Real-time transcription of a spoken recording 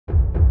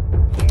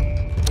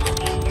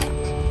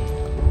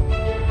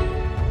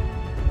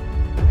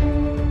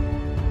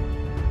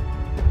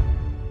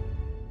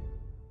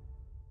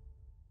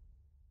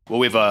Well,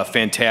 we have a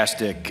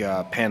fantastic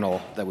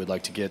panel that we'd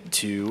like to get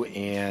to,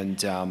 and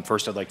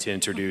first I'd like to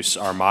introduce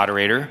our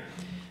moderator,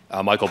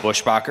 Michael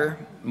Buschbacher.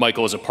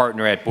 Michael is a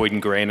partner at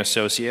Boyd & Gray &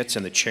 Associates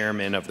and the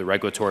chairman of the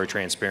Regulatory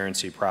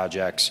Transparency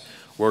Project's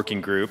Working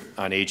Group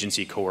on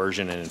Agency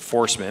Coercion and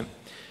Enforcement.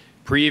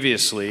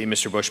 Previously,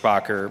 Mr.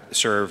 Buschbacher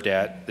served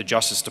at the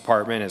Justice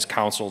Department as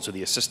counsel to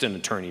the Assistant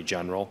Attorney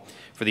General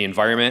for the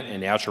Environment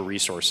and Natural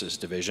Resources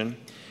Division.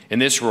 In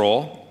this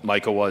role,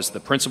 Michael was the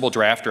principal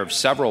drafter of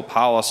several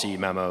policy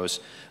memos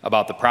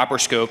about the proper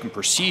scope and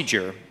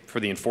procedure for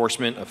the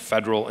enforcement of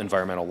federal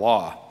environmental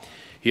law.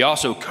 He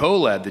also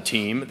co-led the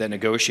team that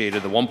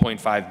negotiated the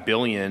 $1.5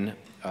 billion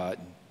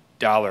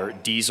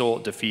diesel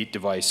defeat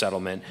device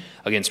settlement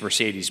against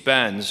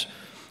Mercedes-Benz,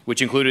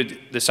 which included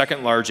the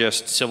second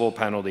largest civil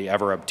penalty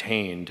ever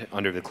obtained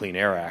under the Clean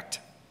Air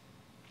Act.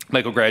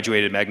 Michael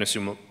graduated magna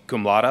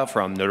cum laude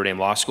from Notre Dame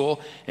Law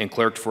School and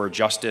clerked for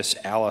Justice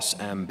Alice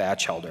M.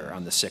 Batchelder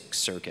on the Sixth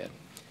Circuit.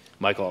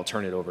 Michael, I'll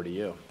turn it over to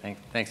you.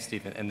 Thanks,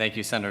 Stephen, and thank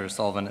you, Senator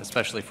Sullivan,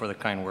 especially for the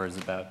kind words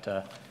about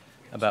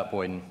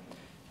Boyden,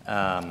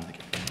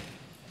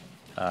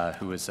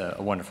 who is a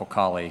wonderful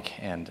colleague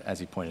and, as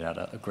he pointed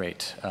out, a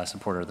great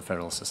supporter of the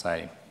Federalist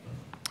Society.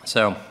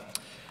 So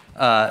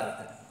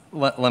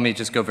let me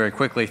just go very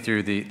quickly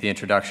through the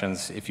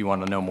introductions. If you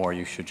want to know more,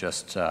 you should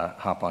just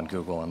hop on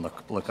Google and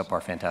look up our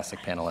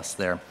fantastic panelists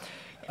there.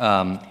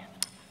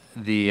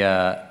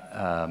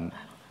 The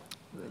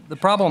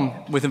problem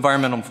with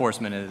environmental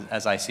enforcement,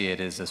 as I see it,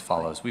 is as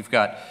follows. We've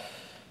got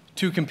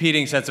two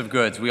competing sets of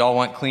goods. We all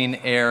want clean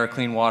air,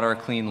 clean water,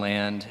 clean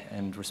land,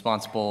 and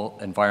responsible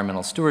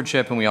environmental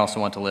stewardship, and we also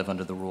want to live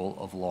under the rule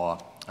of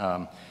law.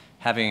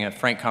 Having a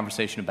frank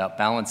conversation about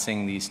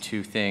balancing these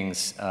two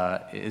things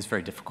is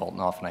very difficult,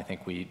 and often I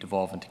think we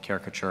devolve into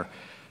caricature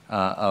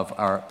of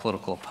our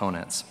political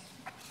opponents.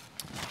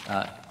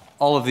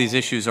 All of these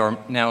issues are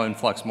now in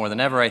flux more than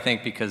ever, I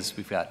think, because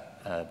we've got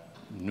a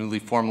newly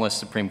formless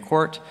Supreme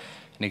Court,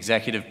 an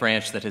executive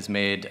branch that has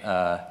made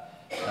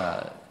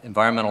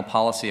environmental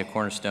policy a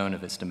cornerstone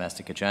of its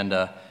domestic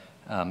agenda,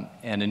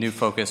 and a new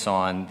focus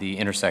on the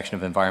intersection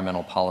of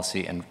environmental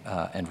policy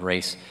and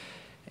race.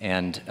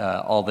 And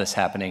all this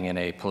happening in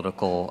a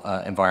political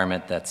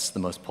environment that's the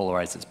most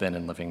polarized it's been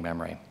in living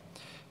memory.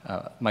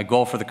 My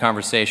goal for the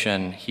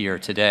conversation here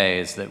today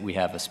is that we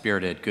have a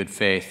spirited, good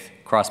faith,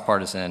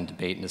 cross-partisan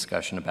debate and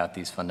discussion about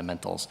these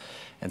fundamentals.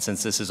 And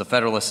since this is a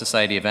Federalist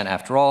Society event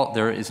after all,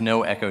 there is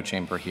no echo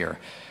chamber here.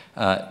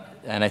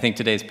 And I think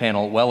today's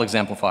panel well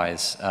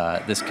exemplifies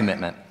this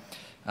commitment.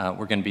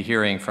 We're going to be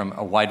hearing from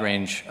a wide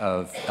range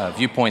of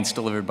viewpoints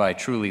delivered by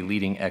truly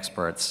leading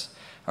experts.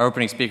 Our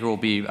opening speaker will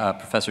be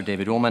Professor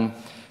David Ullman.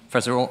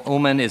 Professor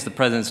Ullman is the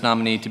President's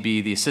nominee to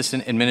be the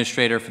Assistant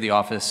Administrator for the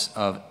Office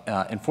of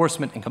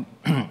Enforcement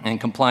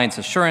and Compliance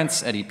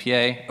Assurance at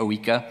EPA,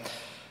 OECA.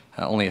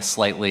 Only a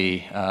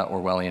slightly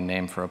Orwellian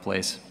name for a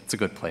place. It's a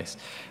good place.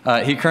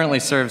 He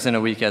currently serves in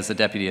OECA as the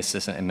Deputy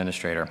Assistant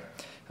Administrator.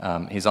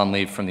 He's on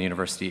leave from the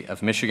University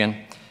of Michigan.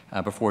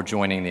 Before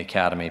joining the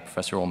Academy,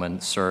 Professor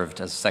Ullman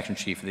served as Section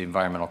Chief of the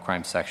Environmental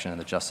Crime Section in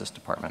the Justice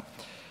Department.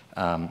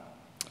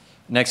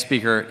 Next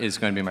speaker is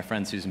going to be my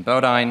friend Susan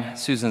Bodine.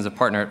 Susan is a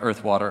partner at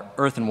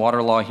Earth and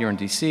Water Law here in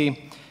DC.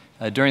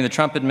 During the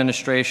Trump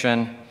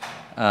administration,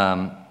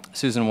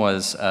 Susan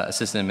was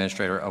Assistant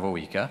Administrator of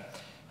OECA.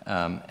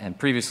 And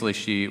previously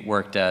she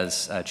worked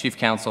as Chief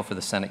Counsel for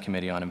the Senate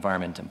Committee on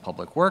Environment and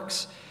Public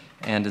Works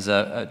and is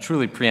a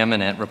truly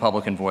preeminent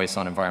Republican voice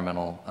on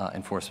environmental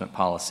enforcement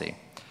policy.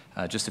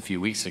 Just a few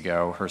weeks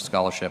ago, her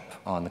scholarship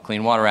on the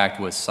Clean Water Act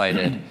was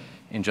cited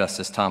in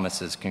Justice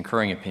Thomas's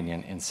concurring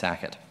opinion in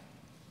Sackett.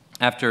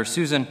 After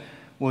Susan,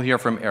 we'll hear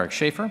from Eric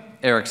Schaefer.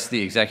 Eric's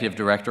the Executive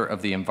Director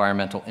of the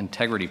Environmental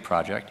Integrity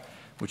Project,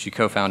 which he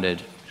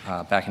co-founded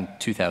back in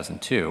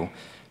 2002.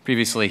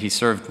 Previously, he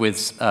served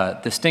with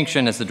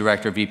distinction as the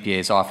Director of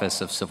EPA's Office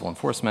of Civil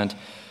Enforcement,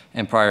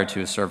 and prior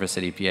to his service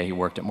at EPA, he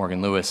worked at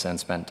Morgan Lewis and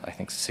spent, I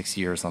think, 6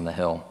 years on the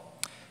Hill.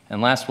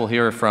 And last, we'll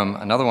hear from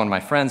another one of my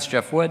friends,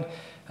 Jeff Wood.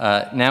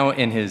 Now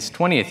in his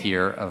 20th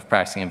year of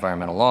practicing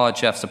environmental law,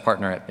 Jeff's a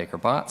partner at Baker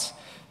Botts.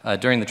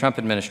 During the Trump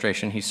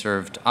administration, he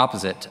served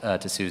opposite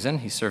to Susan.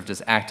 He served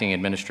as acting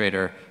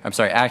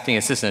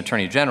Assistant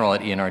Attorney General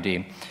at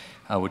ENRD,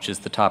 which is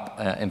the top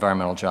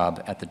environmental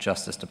job at the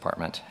Justice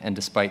Department. And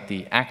despite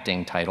the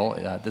acting title,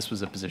 this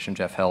was a position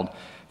Jeff held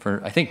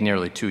for, I think,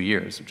 nearly 2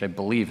 years, which I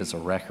believe is a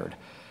record.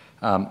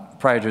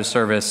 Prior to his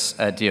service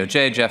at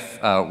DOJ, Jeff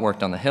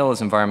worked on the Hill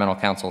as environmental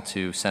counsel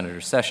to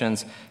Senator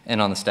Sessions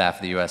and on the staff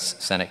of the U.S.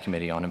 Senate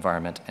Committee on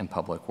Environment and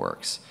Public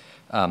Works.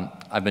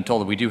 I've been told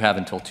that we do have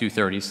until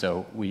 2:30,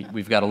 so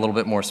we've got a little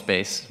bit more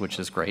space, which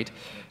is great.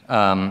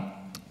 I'm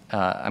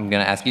going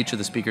to ask each of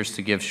the speakers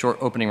to give short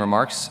opening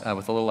remarks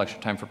with a little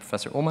extra time for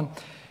Professor Ullman,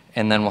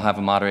 and then we'll have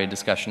a moderated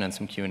discussion and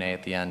some Q&A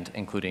at the end,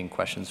 including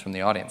questions from the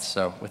audience.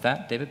 So with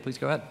that, David, please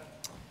go ahead.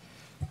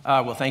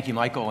 Well, thank you,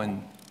 Michael,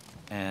 and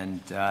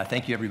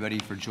thank you, everybody,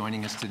 for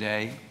joining us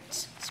today.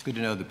 It's good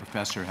to know the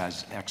professor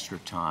has extra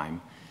time,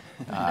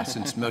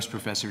 since most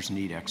professors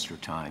need extra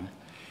time.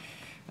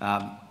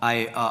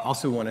 I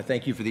also want to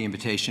thank you for the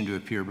invitation to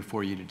appear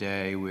before you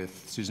today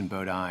with Susan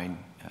Bodine,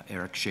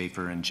 Eric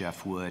Schaefer, and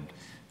Jeff Wood.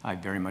 I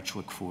very much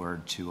look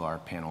forward to our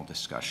panel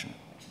discussion.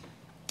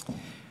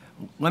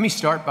 Let me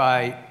start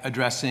by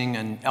addressing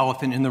an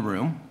elephant in the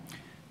room,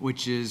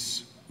 which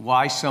is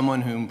why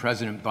someone whom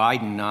President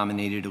Biden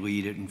nominated to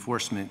lead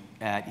enforcement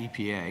at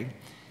EPA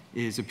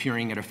is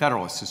appearing at a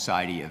Federalist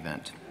Society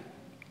event.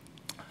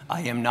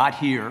 I am not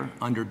here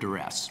under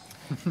duress.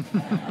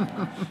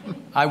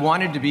 I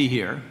wanted to be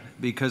here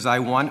because I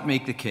want to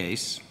make the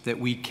case that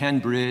we can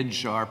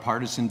bridge our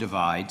partisan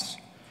divides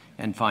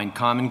and find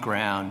common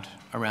ground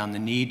around the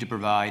need to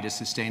provide a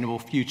sustainable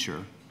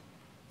future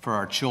for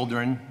our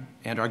children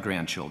and our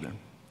grandchildren.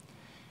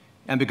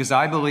 And because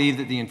I believe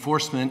that the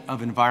enforcement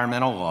of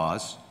environmental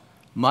laws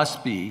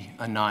must be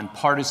a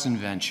nonpartisan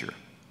venture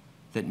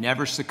that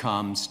never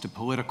succumbs to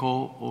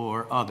political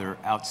or other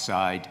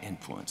outside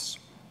influence.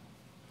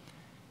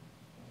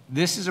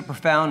 This is a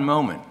profound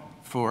moment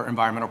for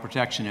environmental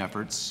protection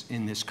efforts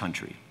in this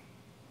country.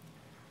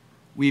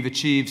 We've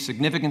achieved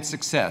significant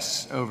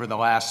success over the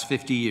last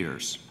 50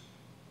 years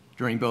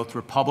during both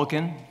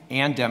Republican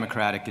and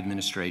Democratic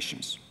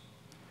administrations,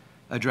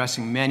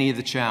 addressing many of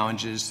the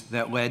challenges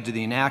that led to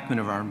the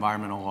enactment of our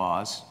environmental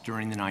laws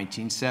during the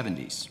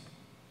 1970s.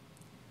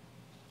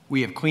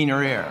 We have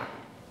cleaner air,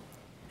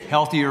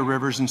 healthier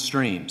rivers and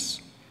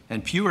streams,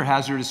 and fewer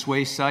hazardous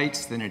waste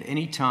sites than at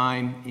any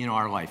time in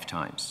our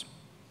lifetimes.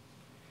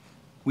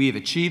 We have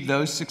achieved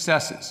those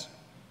successes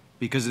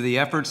because of the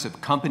efforts of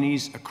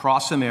companies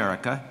across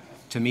America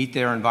to meet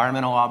their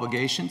environmental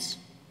obligations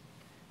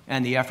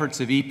and the efforts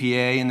of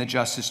EPA and the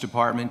Justice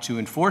Department to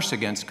enforce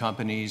against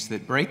companies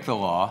that break the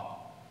law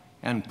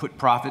and put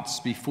profits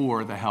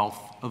before the health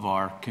of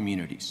our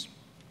communities.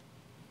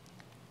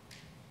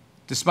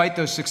 Despite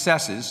those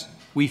successes,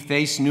 we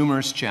face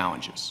numerous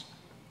challenges,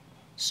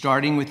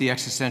 starting with the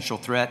existential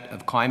threat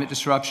of climate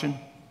disruption,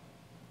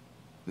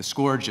 the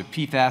scourge of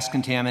PFAS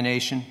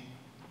contamination,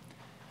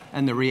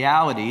 and the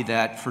reality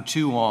that for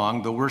too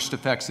long, the worst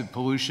effects of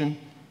pollution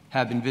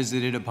have been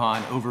visited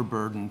upon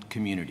overburdened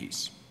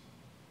communities.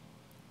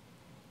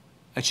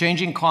 A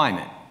changing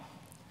climate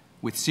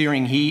with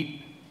searing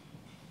heat,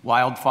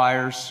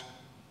 wildfires,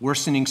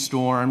 worsening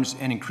storms,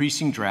 and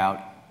increasing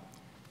drought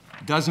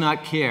does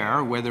not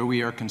care whether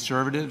we are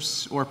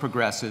conservatives or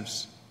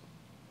progressives,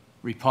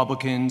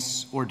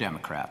 Republicans or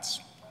Democrats.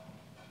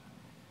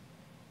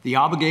 The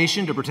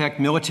obligation to protect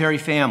military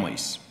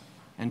families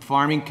and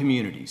farming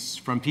communities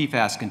from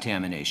PFAS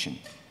contamination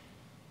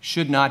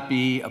should not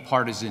be a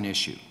partisan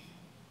issue.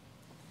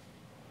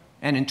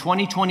 And in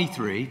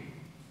 2023,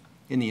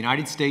 in the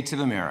United States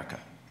of America,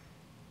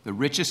 the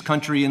richest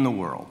country in the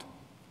world,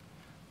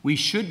 we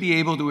should be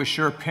able to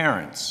assure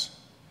parents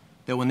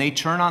that when they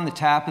turn on the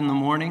tap in the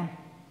morning,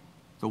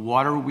 the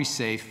water will be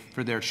safe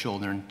for their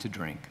children to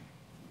drink.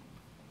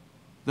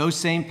 Those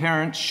same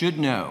parents should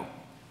know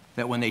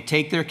that when they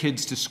take their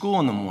kids to school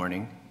in the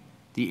morning,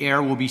 the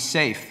air will be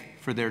safe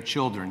for their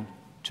children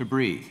to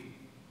breathe.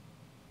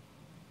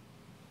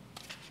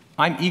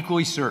 I'm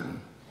equally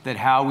certain that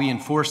how we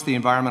enforce the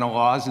environmental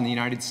laws in the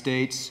United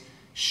States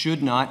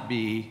should not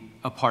be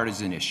a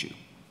partisan issue.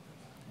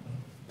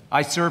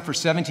 I served for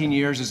 17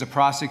 years as a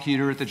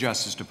prosecutor at the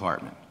Justice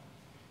Department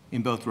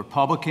in both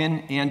Republican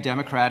and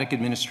Democratic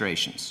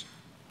administrations,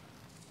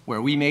 where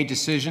we made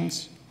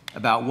decisions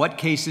about what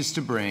cases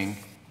to bring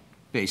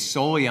based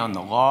solely on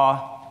the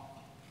law,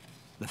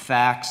 the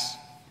facts,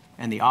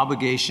 and the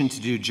obligation to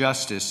do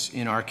justice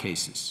in our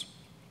cases.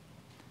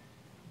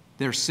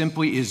 There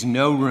simply is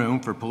no room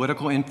for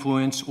political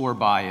influence or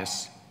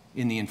bias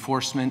in the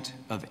enforcement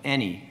of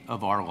any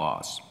of our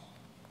laws.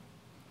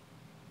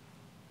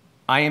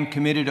 I am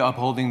committed to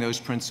upholding those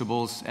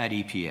principles at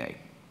EPA.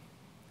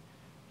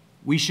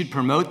 We should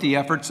promote the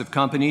efforts of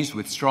companies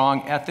with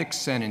strong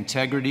ethics and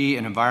integrity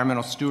and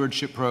environmental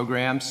stewardship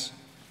programs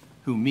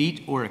who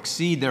meet or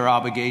exceed their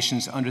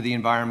obligations under the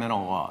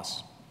environmental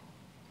laws.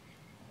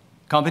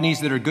 Companies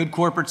that are good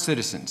corporate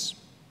citizens,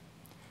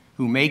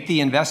 who make the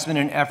investment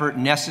and effort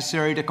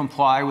necessary to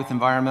comply with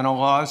environmental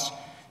laws,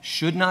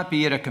 should not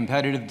be at a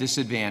competitive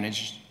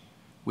disadvantage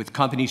with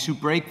companies who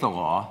break the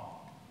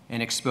law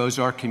and expose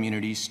our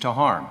communities to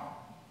harm.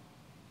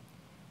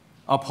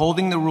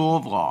 Upholding the rule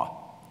of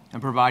law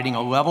and providing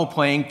a level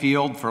playing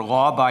field for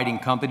law-abiding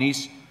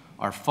companies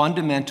are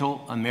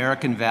fundamental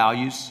American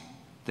values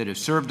that have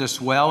served us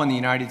well in the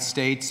United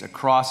States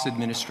across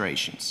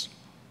administrations.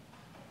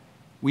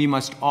 We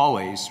must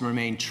always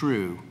remain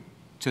true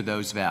to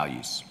those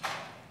values.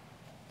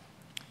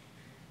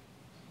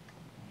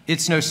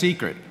 It's no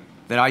secret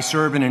that I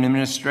serve in an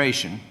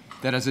administration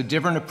that has a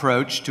different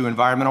approach to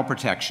environmental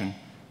protection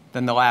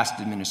than the last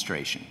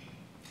administration,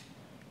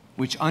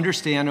 which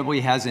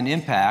understandably has an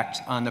impact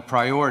on the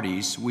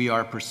priorities we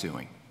are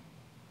pursuing.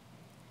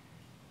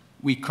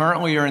 We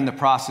currently are in the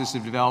process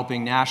of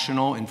developing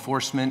national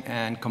enforcement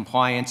and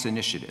compliance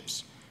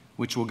initiatives,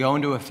 which will go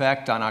into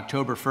effect on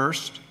October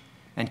 1st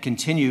and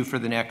continue for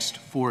the next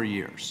 4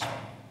 years.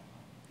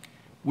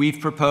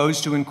 We've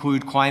proposed to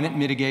include climate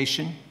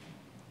mitigation,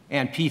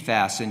 and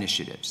PFAS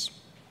initiatives.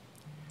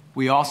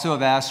 We also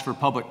have asked for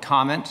public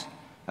comment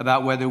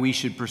about whether we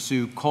should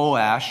pursue coal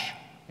ash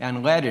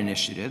and lead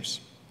initiatives,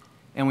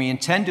 and we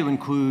intend to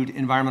include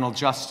environmental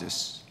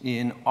justice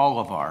in all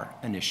of our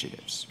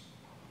initiatives.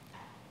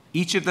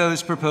 Each of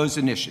those proposed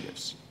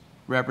initiatives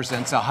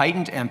represents a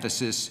heightened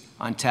emphasis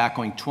on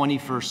tackling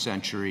 21st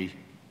century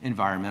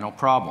environmental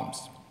problems.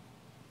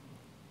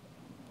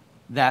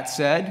 That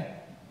said,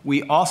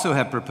 we also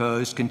have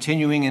proposed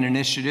continuing an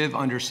initiative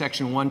under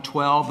Section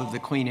 112 of the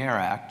Clean Air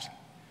Act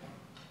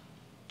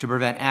to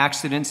prevent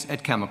accidents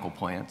at chemical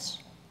plants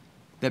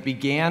that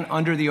began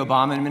under the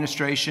Obama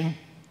administration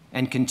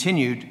and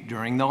continued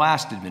during the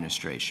last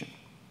administration.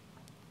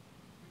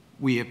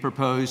 We have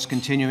proposed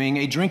continuing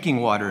a drinking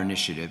water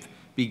initiative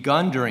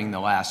begun during the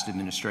last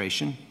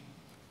administration,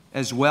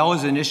 as well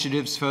as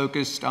initiatives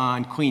focused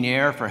on clean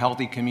air for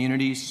healthy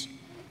communities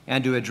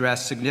and to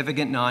address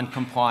significant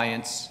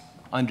noncompliance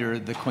under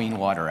the Clean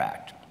Water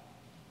Act.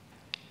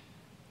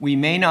 We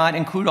may not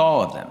include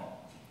all of them,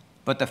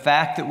 but the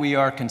fact that we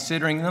are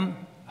considering them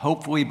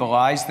hopefully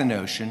belies the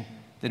notion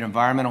that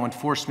environmental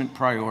enforcement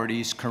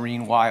priorities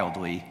careen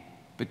wildly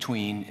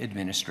between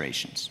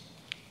administrations.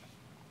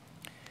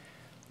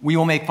 We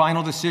will make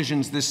final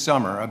decisions this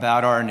summer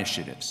about our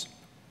initiatives,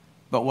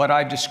 but what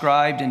I've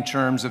described in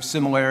terms of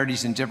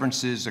similarities and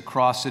differences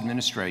across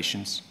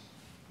administrations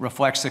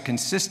reflects a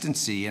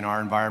consistency in our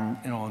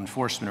environmental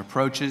enforcement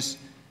approaches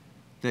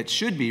that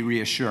should be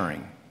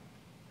reassuring.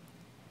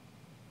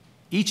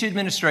 Each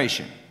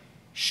administration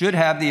should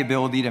have the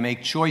ability to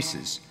make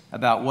choices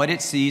about what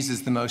it sees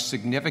as the most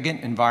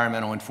significant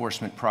environmental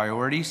enforcement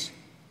priorities,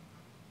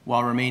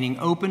 while remaining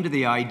open to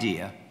the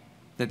idea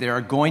that there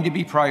are going to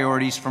be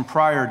priorities from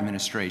prior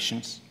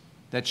administrations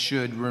that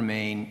should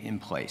remain in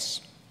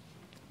place.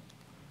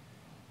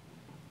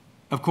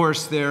 Of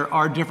course, there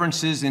are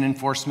differences in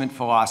enforcement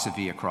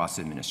philosophy across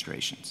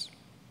administrations.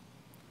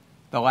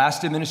 The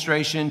last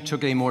administration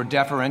took a more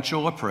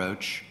deferential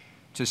approach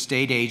to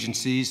state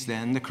agencies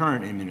than the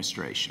current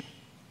administration.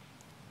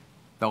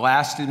 The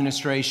last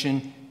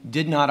administration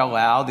did not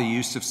allow the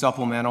use of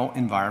supplemental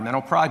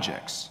environmental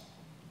projects,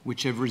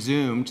 which have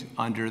resumed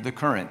under the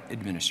current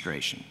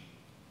administration.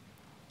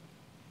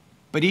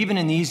 But even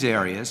in these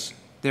areas,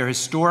 there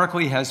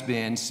historically has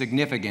been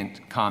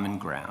significant common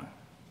ground.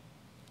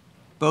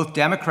 Both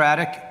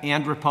Democratic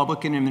and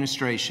Republican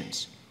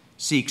administrations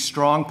seek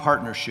strong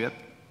partnership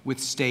with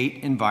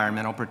state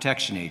environmental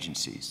protection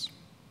agencies.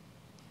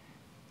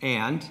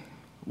 And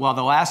while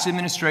the last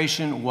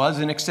administration was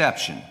an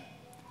exception,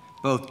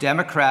 both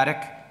Democratic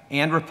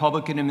and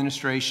Republican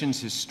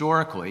administrations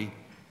historically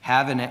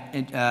have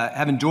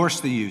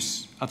endorsed the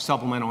use of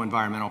supplemental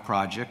environmental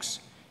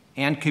projects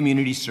and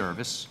community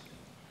service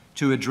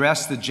to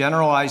address the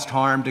generalized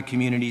harm to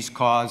communities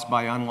caused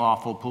by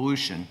unlawful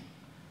pollution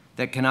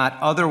that cannot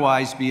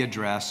otherwise be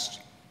addressed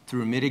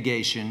through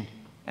mitigation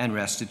and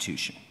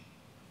restitution.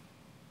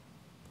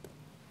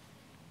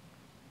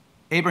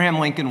 Abraham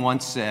Lincoln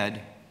once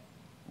said,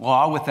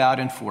 "Law without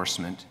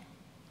enforcement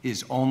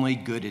is only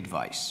good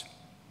advice."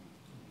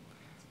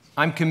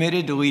 I'm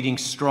committed to leading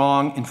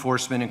strong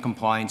enforcement and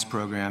compliance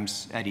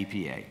programs at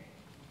EPA.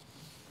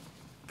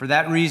 For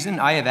that reason,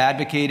 I have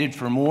advocated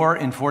for more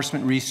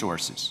enforcement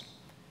resources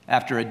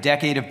after a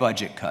decade of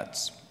budget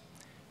cuts,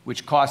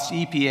 which cost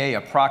EPA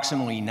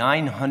approximately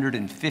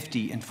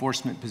 950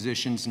 enforcement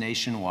positions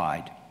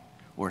nationwide,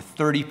 or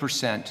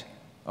 30%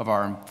 of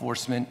our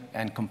enforcement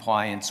and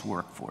compliance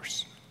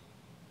workforce.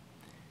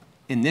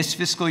 In this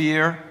fiscal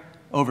year,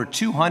 over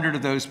 200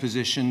 of those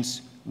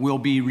positions will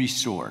be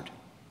restored.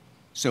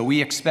 So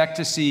we expect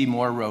to see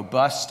more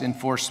robust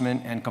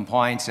enforcement and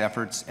compliance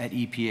efforts at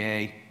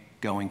EPA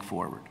going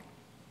forward.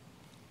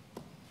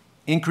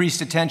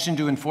 Increased attention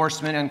to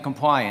enforcement and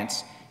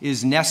compliance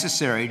is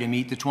necessary to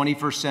meet the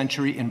 21st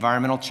century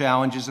environmental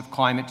challenges of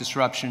climate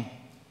disruption,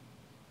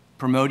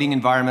 promoting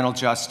environmental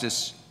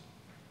justice,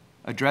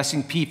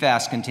 addressing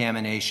PFAS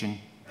contamination,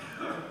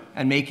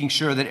 and making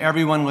sure that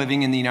everyone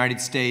living in the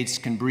United States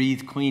can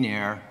breathe clean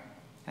air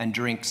and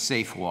drink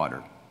safe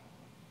water.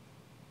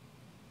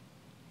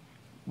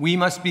 We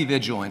must be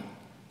vigilant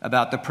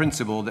about the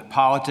principle that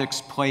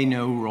politics play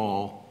no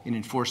role in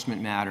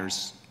enforcement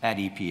matters at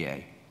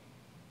EPA.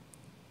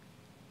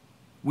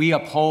 We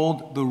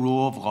uphold the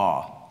rule of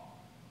law.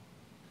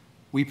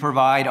 We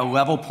provide a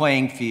level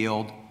playing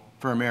field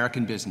for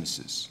American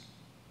businesses.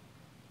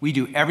 We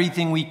do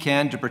everything we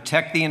can to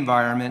protect the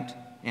environment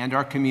and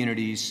our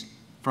communities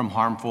from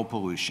harmful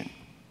pollution.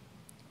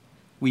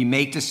 We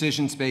make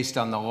decisions based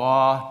on the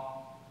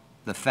law,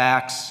 the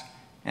facts,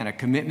 and a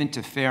commitment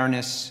to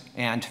fairness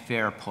and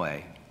fair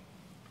play.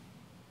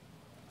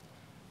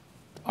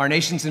 Our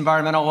nation's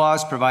environmental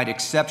laws provide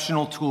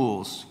exceptional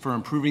tools for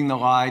improving the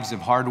lives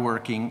of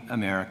hardworking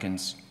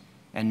Americans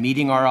and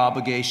meeting our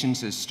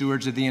obligations as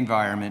stewards of the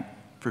environment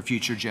for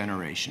future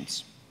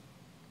generations.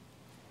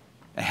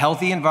 A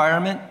healthy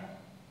environment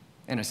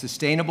and a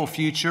sustainable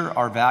future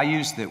are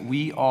values that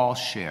we all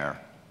share.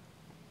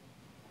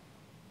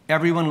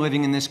 Everyone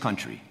living in this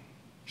country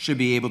should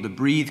be able to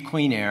breathe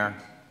clean air,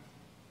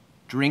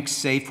 drink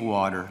safe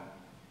water,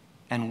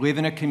 and live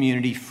in a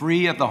community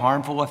free of the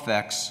harmful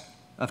effects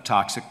of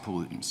toxic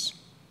pollutants.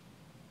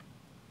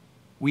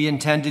 We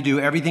intend to do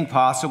everything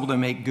possible to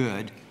make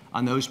good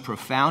on those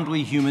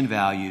profoundly human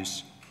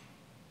values,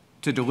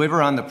 to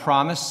deliver on the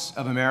promise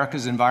of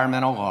America's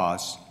environmental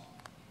laws,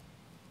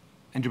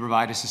 and to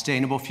provide a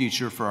sustainable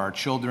future for our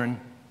children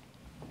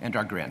and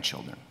our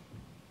grandchildren.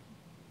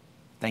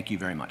 Thank you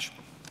very much.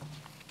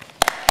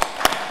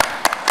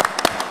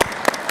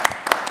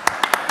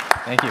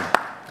 Thank you.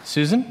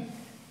 Susan?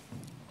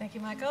 Thank you,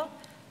 Michael.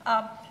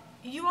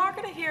 You are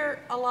going to hear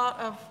a lot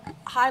of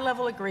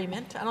high-level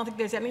agreement. I don't think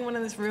there's anyone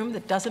in this room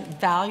that doesn't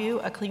value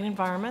a clean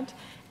environment.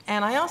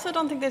 And I also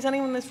don't think there's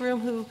anyone in this room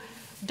who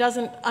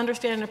doesn't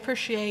understand and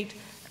appreciate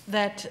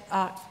that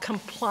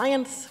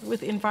compliance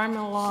with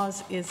environmental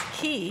laws is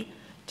key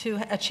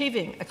to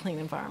achieving a clean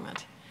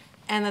environment,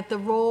 and that the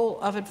role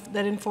of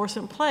that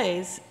enforcement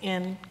plays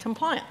in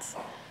compliance.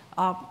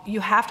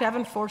 You have to have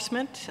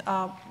enforcement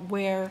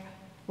where,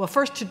 well,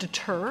 first to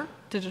deter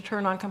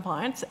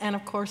noncompliance, and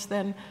of course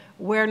then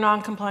where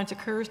noncompliance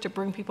occurs to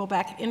bring people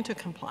back into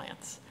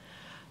compliance.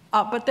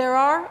 But there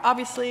are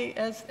obviously,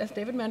 as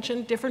David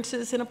mentioned,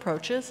 differences in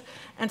approaches,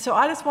 and so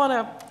I just want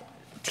to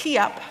tee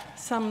up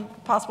some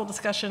possible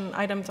discussion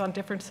items on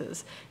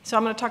differences. So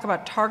I'm going to talk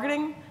about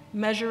targeting,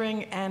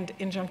 measuring, and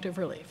injunctive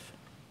relief.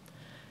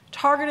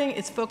 Targeting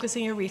is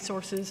focusing your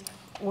resources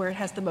where it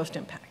has the most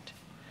impact.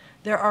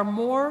 There are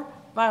more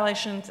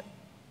violations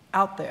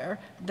out there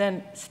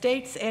than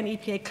states and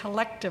EPA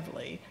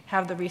collectively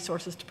have the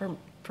resources to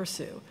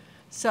pursue.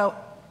 So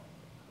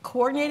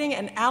coordinating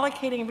and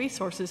allocating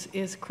resources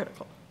is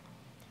critical.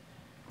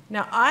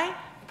 Now, I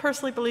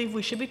personally believe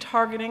we should be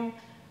targeting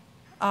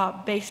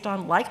based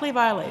on likely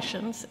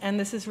violations, and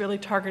this is really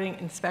targeting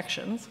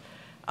inspections,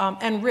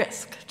 and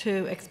risk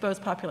to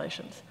exposed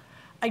populations.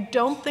 I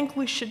don't think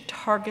we should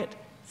target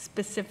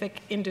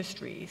specific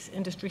industries,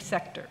 industry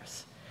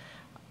sectors.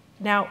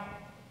 Now,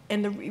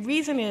 and the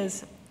reason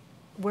is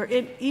where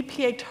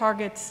EPA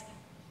targets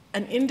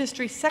an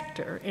industry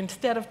sector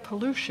instead of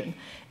pollution,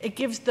 it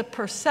gives the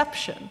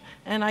perception,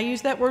 and I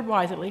use that word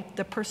wisely,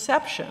 the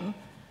perception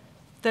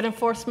that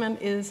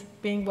enforcement is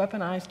being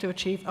weaponized to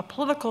achieve a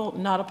political,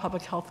 not a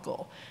public health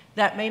goal.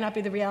 That may not be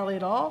the reality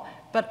at all,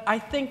 but I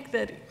think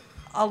that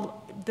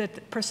the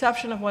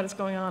perception of what is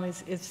going on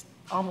is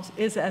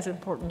as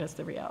important as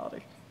the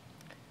reality.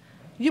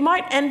 You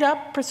might end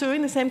up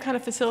pursuing the same kind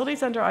of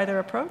facilities under either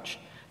approach.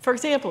 For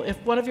example, if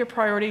one of your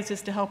priorities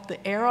is to help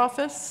the Air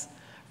Office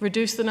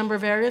reduce the number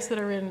of areas that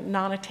are in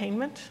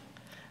non-attainment,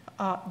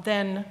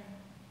 and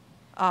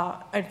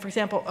for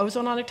example,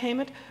 ozone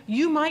non-attainment,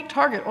 you might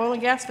target oil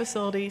and gas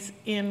facilities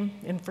in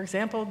for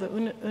example, the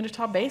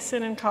Uinta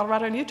Basin in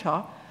Colorado and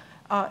Utah,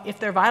 if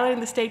they're violating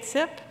the state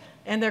SIP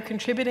and they're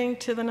contributing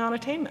to the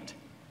non-attainment.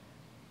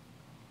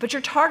 But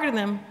you're targeting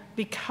them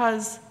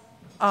because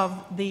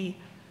of the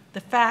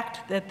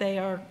fact that they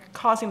are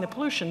causing the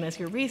pollution as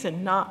your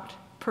reason, not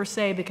per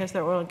se because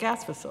they're oil and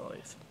gas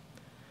facilities.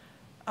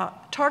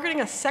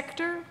 Targeting a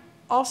sector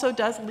also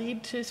does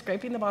lead to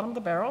scraping the bottom of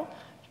the barrel,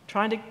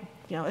 trying to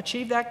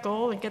achieve that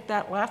goal and get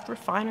that last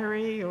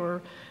refinery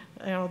or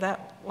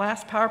that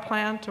last power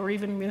plant or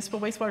even municipal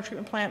wastewater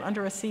treatment plant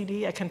under a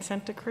CD, a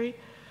consent decree.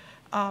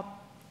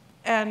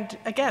 And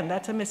again,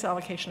 that's a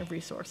misallocation of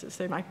resources.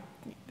 They might,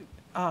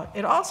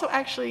 it also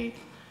actually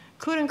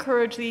could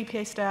encourage the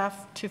EPA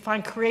staff to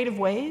find creative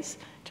ways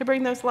to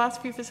bring those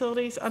last few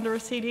facilities under a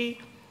CD,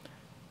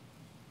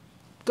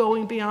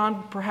 going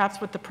beyond perhaps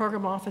what the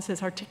program office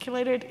has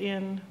articulated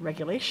in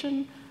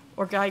regulation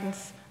or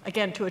guidance,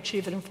 again, to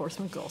achieve an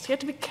enforcement goal. So you have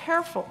to be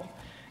careful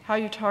how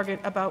you target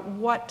about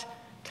what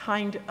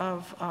kind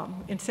of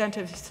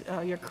incentives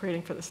you're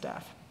creating for the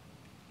staff.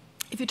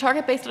 If you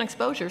target based on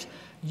exposures,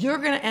 you're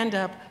going to end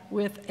up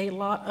with a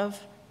lot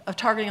of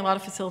targeting a lot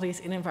of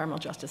facilities in environmental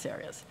justice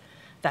areas.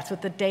 That's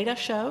what the data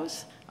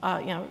shows.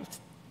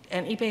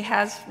 And EPA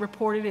has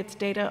reported its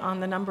data on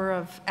the number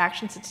of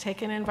actions it's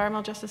taken in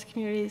environmental justice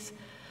communities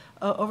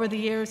over the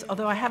years,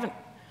 although I haven't,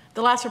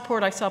 the last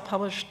report I saw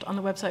published on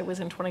the website was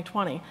in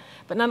 2020,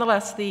 but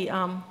nonetheless, the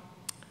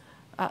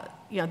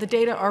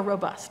data are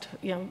robust.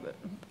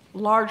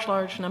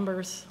 Large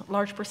numbers,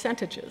 large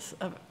percentages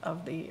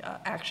of the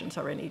actions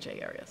are in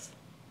EJ areas.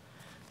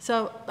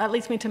 So that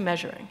leads me to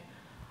measuring.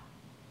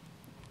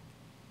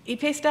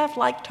 EPA staff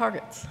like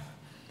targets.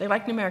 They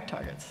like numeric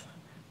targets.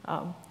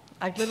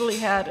 I literally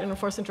had an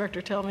enforcement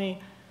director tell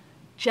me,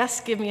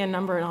 just give me a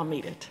number and I'll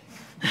meet it.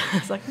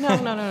 It's like, no.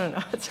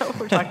 That's not what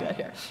we're talking about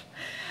here.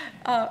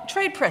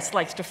 Trade press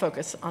likes to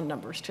focus on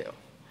numbers too.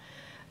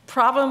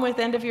 Problem with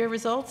end-of-year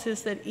results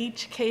is that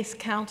each case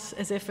counts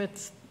as if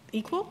it's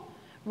equal,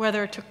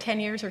 whether it took 10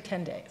 years or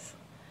 10 days.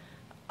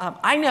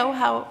 I know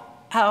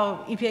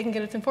how EPA can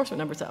get its enforcement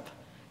numbers up.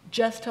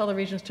 Just tell the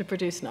regions to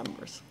produce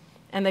numbers,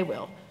 and they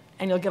will.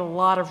 And you'll get a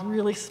lot of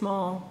really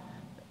small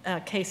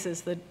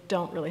cases that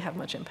don't really have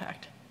much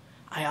impact.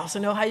 I also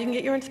know how you can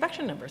get your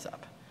inspection numbers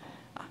up.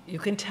 You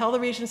can tell the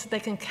regions that they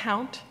can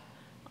count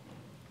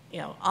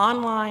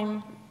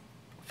online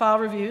file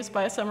reviews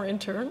by a summer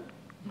intern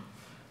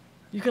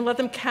You can let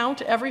them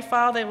count every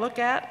file they look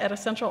at a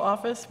central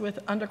office with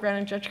underground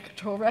injection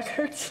control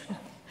records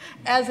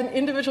as an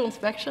individual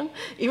inspection,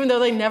 even though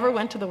they never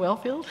went to the well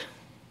field.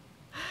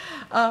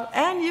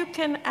 And you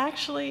can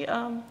actually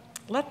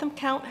let them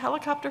count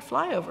helicopter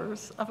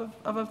flyovers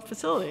of a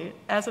facility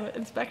as an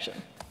inspection.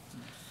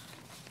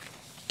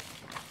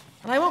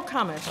 And I won't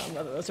comment on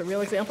whether those are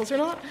real examples or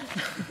not,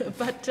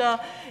 but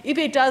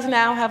EPA does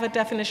now have a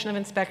definition of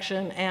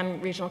inspection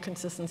and regional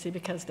consistency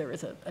because there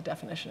is a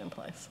definition in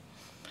place.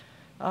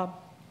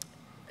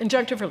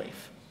 Injunctive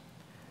relief.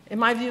 In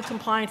my view,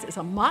 compliance is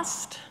a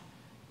must.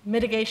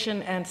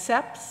 Mitigation and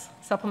SEPs,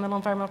 supplemental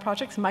environmental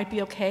projects, might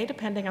be okay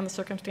depending on the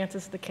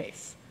circumstances of the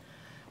case.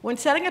 When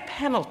setting a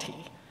penalty,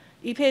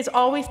 EPA has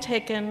always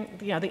taken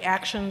the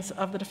actions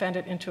of the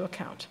defendant into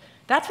account.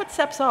 That's what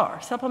SEPs are.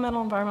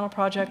 Supplemental environmental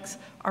projects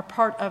are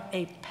part of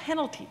a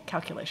penalty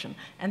calculation,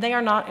 and they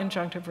are not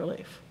injunctive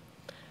relief.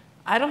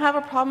 I don't have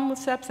a problem with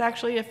SEPs,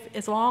 actually,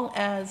 as long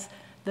as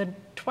the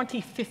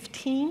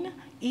 2015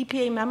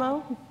 EPA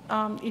memo,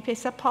 EPA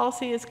SEP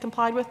policy is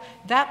complied with.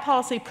 That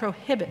policy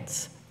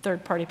prohibits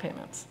third-party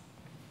payments.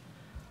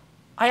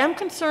 I am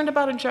concerned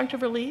about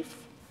injunctive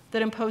relief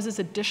that imposes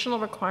additional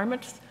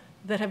requirements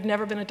that have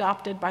never been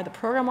adopted by the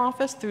program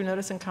office through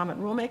notice and comment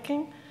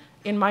rulemaking.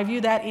 In my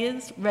view, that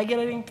is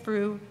regulating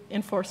through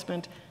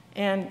enforcement,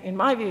 and in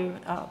my view,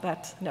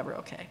 that's never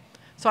okay.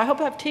 So I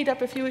hope I've teed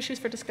up a few issues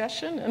for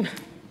discussion, and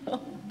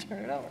I'll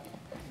turn it over.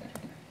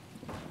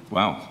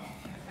 Wow.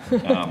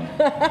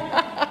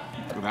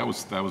 That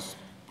was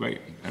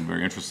great and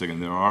very interesting,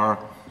 and there are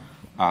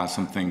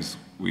some things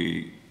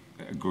we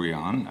agree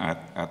on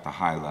at the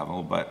high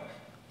level, but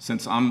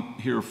since I'm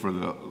here for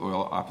the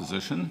loyal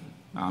opposition,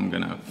 I'm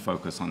going to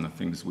focus on the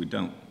things we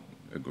don't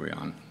agree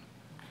on.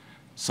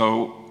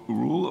 So,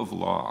 rule of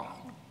law,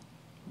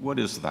 what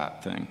is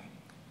that thing?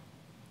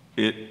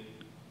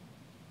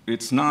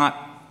 It's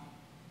not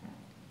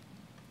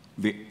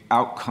the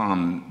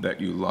outcome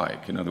that you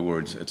like. In other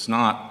words, it's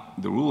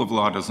not, the rule of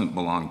law doesn't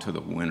belong to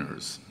the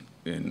winners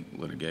in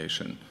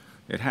litigation.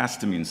 It has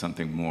to mean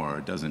something more.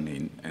 It doesn't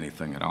mean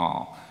anything at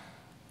all.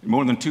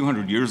 More than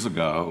 200 years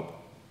ago,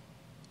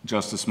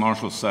 Justice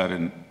Marshall said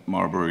in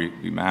Marbury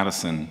v.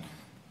 Madison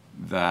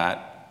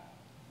that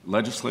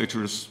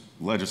legislatures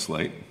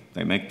legislate,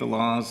 they make the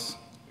laws.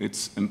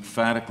 It's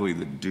emphatically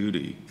the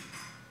duty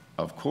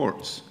of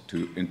courts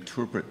to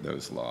interpret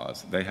those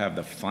laws. They have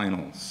the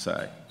final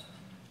say.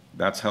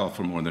 That's held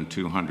for more than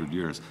 200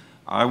 years.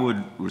 I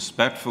would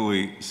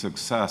respectfully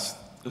suggest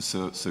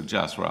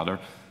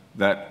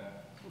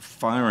that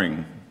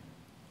firing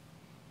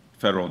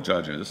federal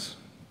judges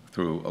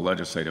through a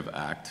legislative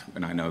act,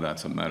 and I know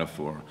that's a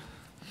metaphor,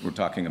 we're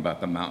talking about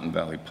the Mountain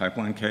Valley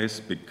Pipeline case,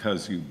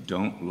 because you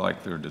don't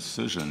like their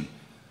decision,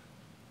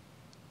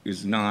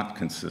 is not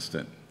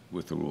consistent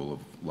with the rule of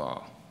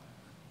law.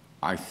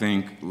 I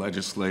think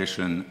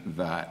legislation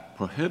that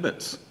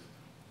prohibits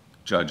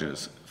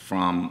judges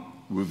from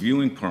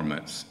reviewing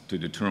permits to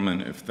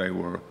determine if they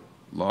were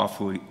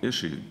lawfully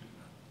issued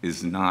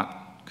is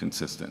not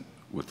consistent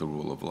with the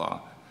rule of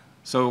law.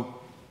 So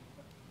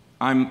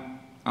I'm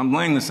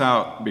laying this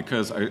out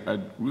because I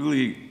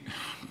really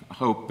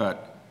hope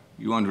that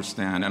you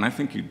understand, and I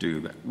think you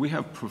do, that we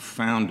have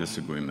profound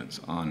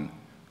disagreements on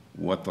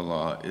what the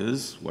law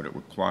is, what it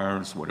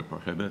requires, what it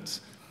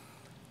prohibits.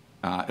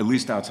 At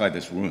least outside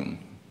this room,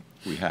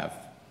 we have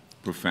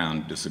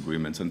profound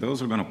disagreements, and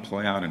those are going to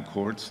play out in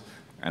courts,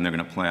 and they're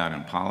going to play out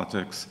in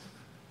politics,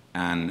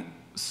 and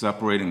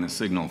separating the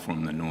signal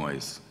from the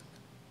noise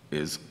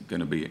is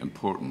going to be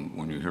important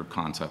when you hear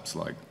concepts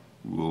like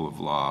rule of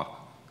law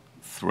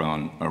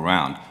thrown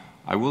around.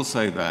 I will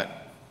say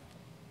that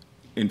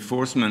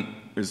enforcement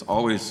is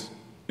always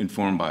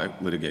informed by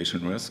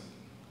litigation risk,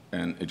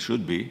 and it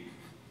should be,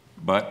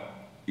 but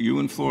you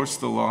enforce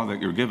the law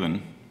that you're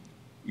given.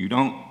 You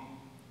don't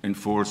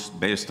enforce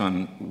based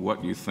on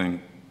what you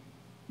think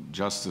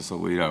Justice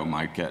Alito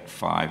might get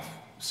 5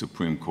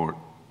 Supreme Court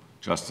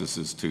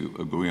justices to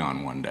agree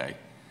on one day.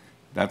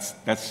 That's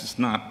just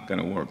not going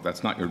to work.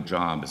 That's not your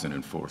job as an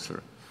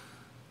enforcer.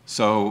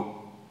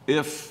 So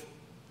if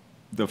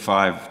the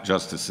 5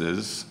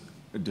 justices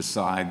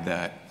decide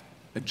that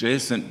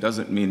adjacent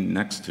doesn't mean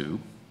next to,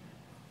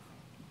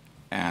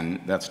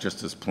 and that's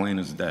just as plain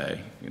as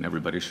day, and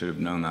everybody should have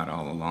known that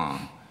all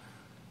along,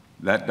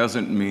 that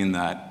doesn't mean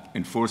that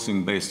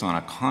enforcing based on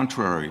a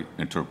contrary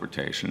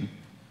interpretation,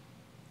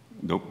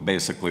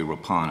 basically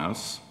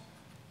Rapanos,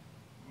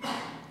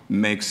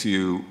 makes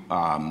you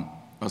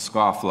a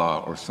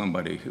scofflaw or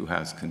somebody who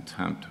has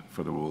contempt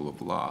for the rule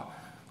of law.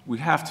 We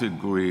have to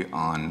agree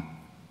on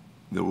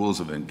the rules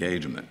of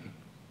engagement,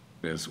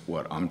 is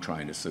what I'm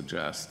trying to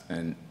suggest,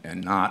 and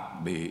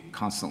not be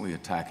constantly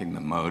attacking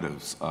the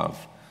motives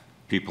of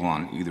people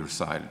on either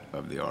side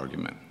of the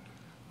argument.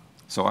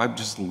 So I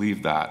just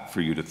leave that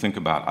for you to think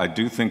about. I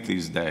do think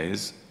these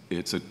days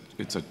it's a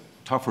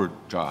tougher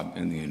job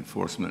in the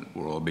enforcement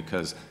world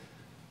because,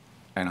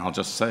 and I'll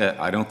just say it,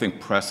 I don't think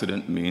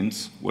precedent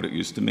means what it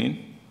used to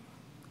mean.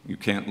 You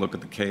can't look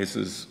at the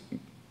cases,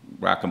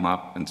 rack them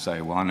up, and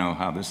say, well, I know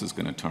how this is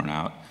going to turn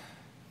out.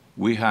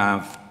 We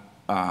have,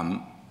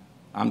 I'm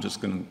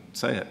just going to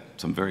say it,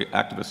 some very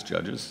activist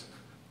judges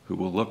who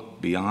will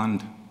look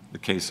beyond the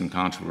case and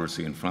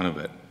controversy in front of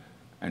it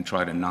and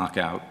try to knock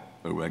out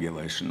a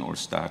regulation or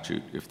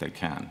statute if they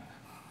can.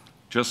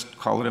 Just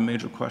call it a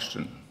major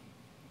question,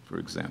 for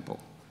example.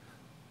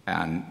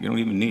 And you don't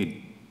even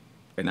need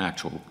an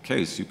actual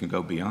case. You can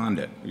go beyond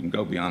it. You can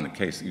go beyond the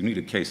case. You need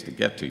a case to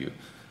get to you.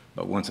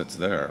 But once it's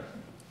there,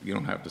 you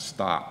don't have to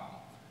stop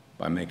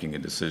by making a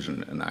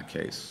decision in that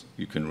case.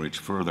 You can reach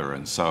further.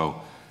 And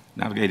so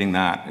navigating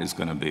that is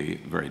going to be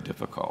very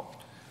difficult.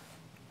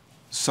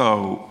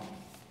 So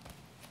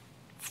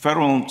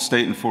federal and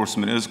state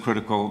enforcement is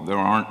critical. There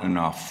aren't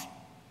enough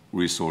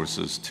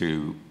resources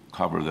to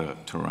cover the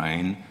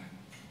terrain.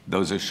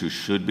 Those issues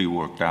should be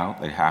worked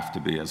out. They have to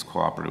be as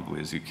cooperatively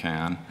as you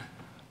can.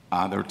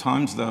 There are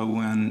times, though,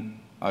 when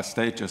a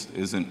state just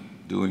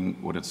isn't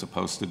doing what it's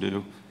supposed to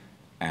do,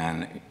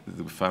 and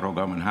the federal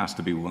government has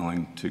to be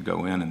willing to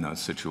go in those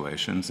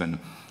situations. And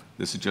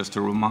this is just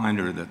a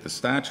reminder that the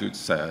statute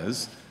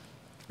says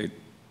it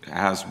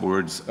has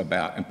words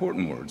about,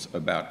 important words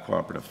about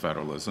cooperative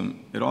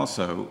federalism. It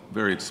also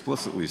very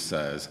explicitly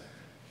says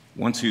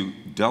once you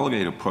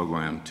delegate a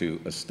program to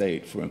a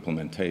state for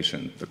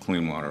implementation, the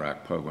Clean Water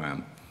Act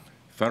program,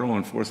 federal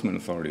enforcement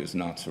authority is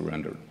not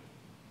surrendered.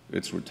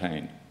 It's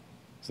retained.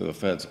 So the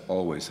feds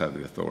always have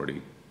the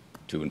authority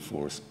to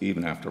enforce,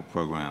 even after a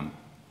program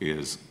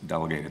is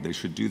delegated. They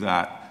should do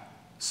that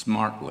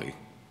smartly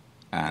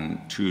and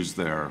choose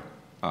their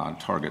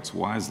targets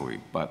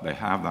wisely, but they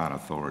have that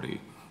authority.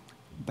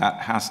 That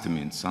has to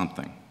mean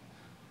something.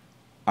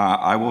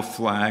 I will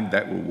flag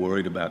that we're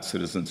worried about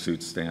citizen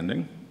suit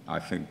standing. I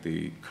think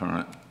the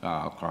current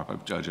crop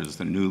of judges,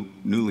 the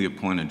newly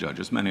appointed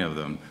judges, many of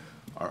them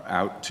are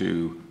out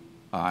to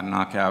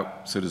knock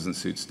out citizen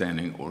suit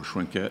standing or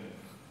shrink it.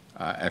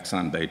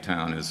 Exxon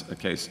Baytown is a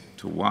case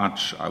to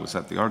watch. I was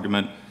at the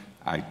argument.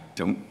 I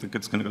don't think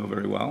it's going to go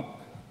very well.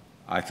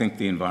 I think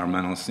the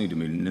environmentalists need to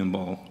be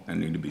nimble and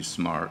need to be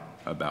smart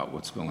about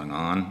what's going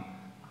on.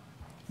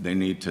 They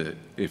need to,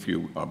 if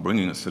you are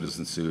bringing a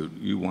citizen suit,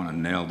 you want to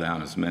nail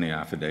down as many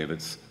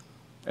affidavits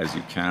as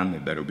you can. They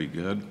better be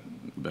good,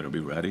 better be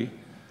ready.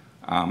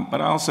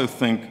 But I also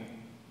think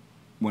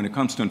when it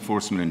comes to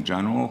enforcement in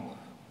general,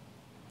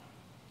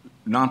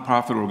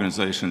 nonprofit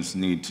organizations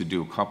need to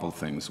do a couple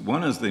things.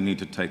 One is they need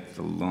to take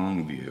the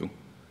long view,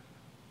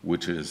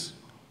 which is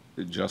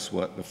just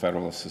what the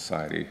Federalist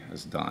Society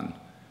has done,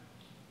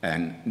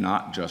 and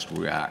not just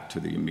react to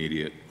the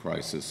immediate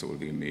crisis or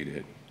the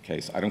immediate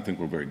case. I don't think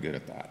we're very good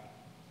at that.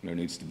 There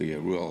needs to be a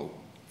real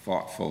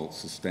thoughtful,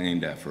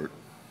 sustained effort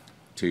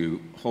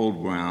to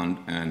hold ground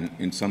and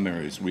in some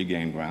areas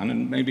regain ground,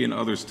 and maybe in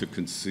others to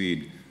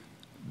concede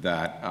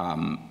that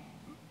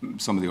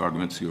some of the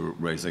arguments you're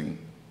raising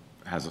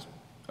has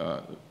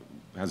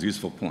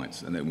useful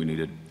points and that we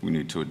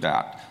need to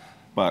adapt.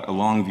 But a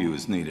long view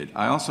is needed.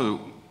 I also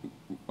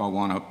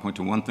want to point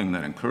to one thing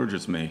that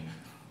encourages me,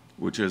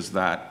 which is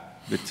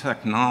that the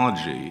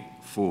technology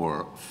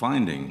for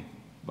finding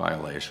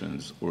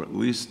violations, or at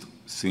least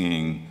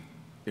seeing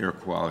air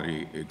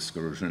quality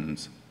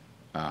excursions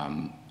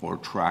or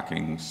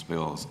tracking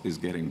spills, is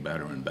getting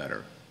better and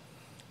better.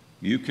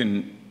 You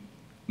can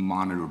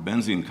monitor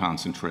benzene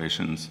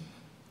concentrations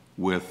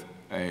with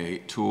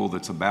a tool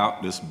that's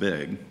about this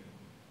big,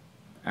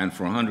 and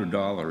for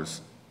 $100,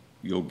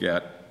 you'll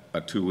get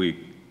a 2-week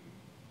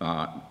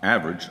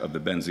average of the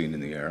benzene in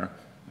the air,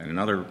 and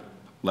another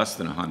less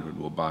than 100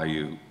 will buy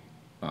you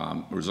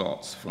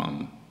results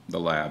from the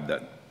lab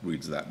that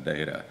reads that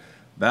data.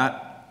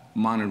 That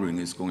monitoring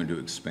is going to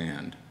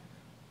expand,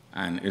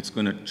 and it's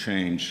going to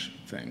change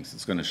things.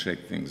 It's going to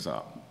shake things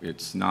up.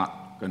 It's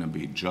not going to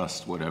be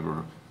just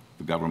whatever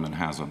the government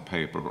has on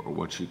paper or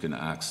what you can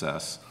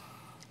access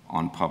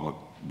on public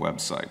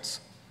websites.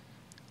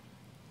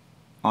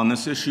 On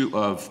this issue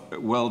of,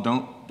 well,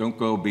 don't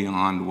go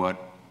beyond what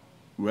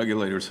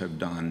regulators have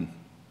done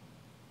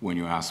when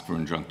you ask for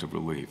injunctive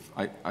relief.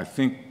 I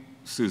think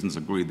Susan's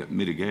agreed that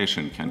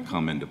mitigation can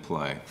come into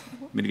play.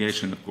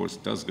 Mitigation, of course,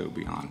 does go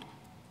beyond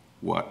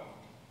what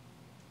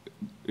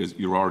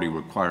you're already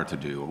required to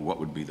do or what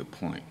would be the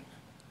point.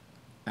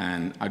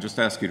 And I just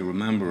ask you to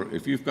remember,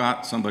 if you've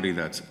got somebody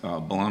that's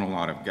blown a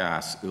lot of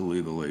gas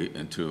illegally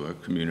into a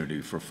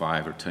community for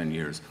 5 or 10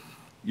 years,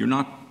 you're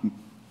not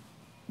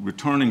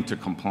returning to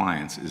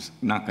compliance is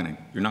not going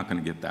to, you're not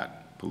going to get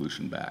that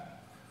pollution back.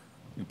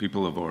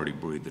 People have already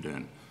breathed it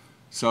in.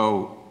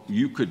 So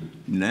you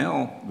could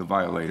nail the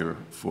violator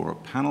for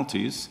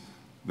penalties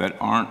that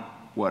aren't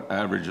what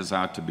averages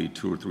out to be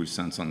 2 or 3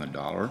 cents on the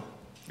dollar.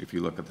 If you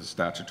look at the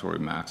statutory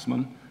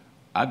maximum,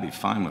 I'd be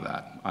fine with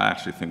that. I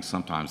actually think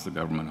sometimes the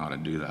government ought to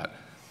do that.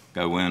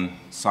 Go in,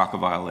 sock a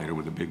violator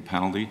with a big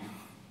penalty,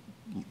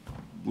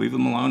 leave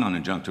them alone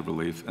on injunctive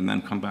relief, and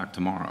then come back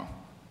tomorrow.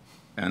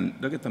 And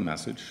they'll get the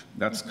message.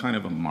 That's kind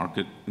of a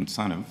market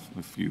incentive,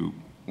 if you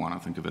want to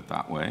think of it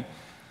that way.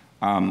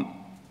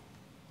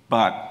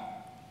 But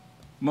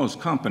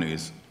most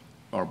companies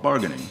are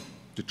bargaining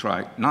to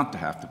try not to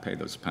have to pay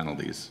those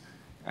penalties.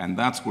 And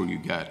that's where you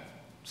get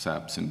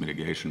SAPs and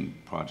mitigation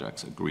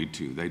projects agreed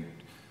to.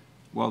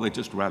 They'd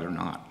just rather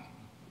not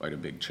write a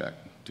big check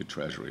to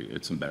Treasury.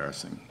 It's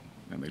embarrassing.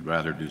 And they'd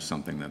rather do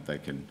something that they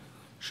can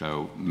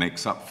show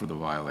makes up for the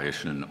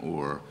violation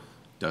or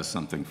does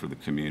something for the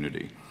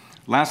community.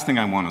 Last thing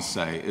I want to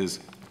say is,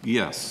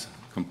 yes,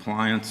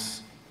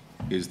 compliance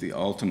is the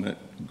ultimate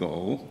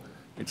goal.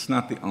 It's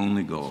not the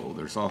only goal.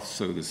 There's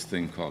also this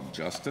thing called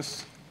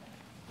justice.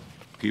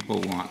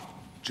 People want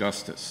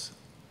justice.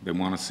 They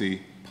want to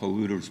see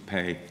polluters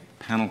pay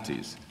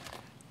penalties.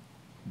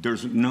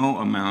 There's no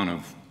amount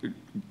of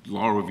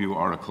law review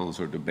articles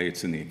or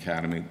debates in the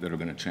academy that are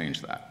going to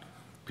change that.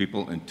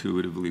 People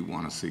intuitively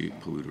want to see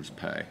polluters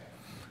pay.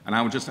 And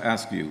I would just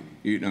ask you,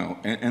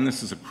 and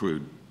this is a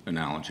crude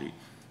analogy,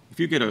 if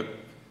you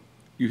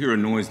hear a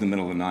noise in the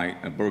middle of the night,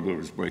 a burglar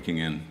is breaking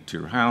into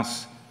your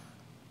house,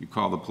 you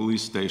call the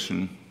police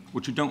station,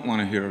 what you don't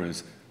want to hear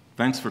is,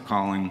 thanks for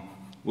calling,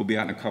 we'll be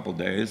out in a couple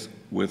days,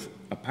 with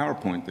a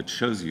PowerPoint that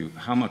shows you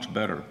how much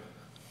better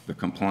the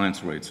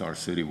compliance rates are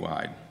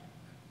citywide.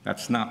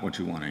 That's not what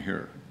you want to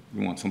hear.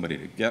 You want somebody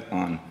to get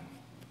on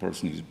the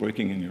person who's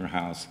breaking into your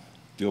house,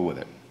 deal with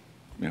it.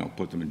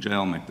 Put them in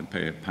jail, make them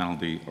pay a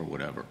penalty or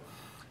whatever.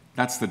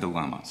 That's the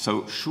dilemma.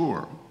 So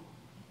sure,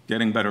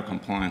 getting better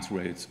compliance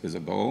rates is a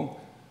goal.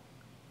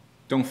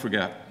 Don't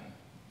forget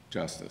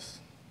justice.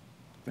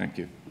 Thank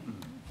you.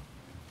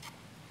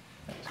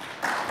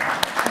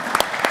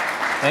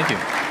 Thank you.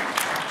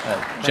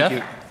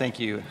 Jeff? Thank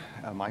you,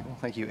 Michael.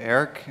 Thank you,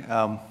 Eric.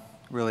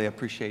 Really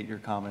appreciate your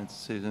comments,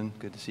 Susan.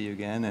 Good to see you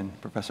again. And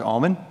Professor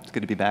Allman, it's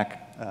good to be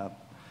back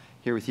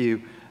here with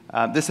you.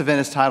 This event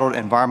is titled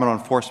Environmental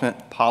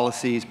Enforcement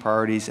Policies,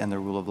 Priorities, and the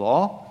Rule of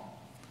Law.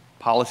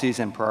 Policies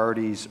and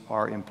priorities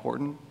are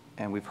important,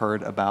 and we've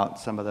heard about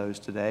some of those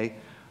today.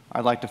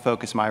 I'd like to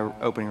focus my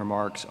opening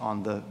remarks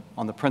on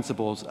the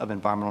principles of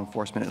environmental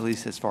enforcement, at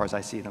least as far as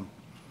I see them.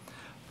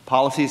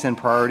 Policies and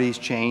priorities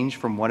change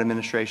from one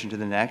administration to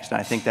the next,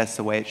 and I think that's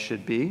the way it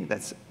should be.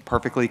 That's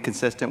perfectly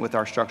consistent with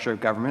our structure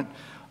of government.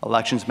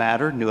 Elections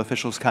matter, new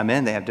officials come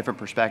in, they have different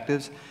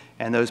perspectives,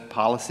 and those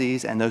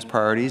policies and those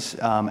priorities,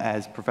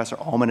 as Professor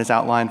Allman has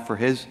outlined for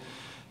his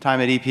time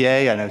at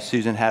EPA, I know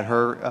Susan had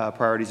her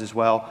priorities as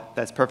well,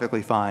 that's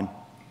perfectly fine.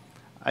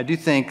 I do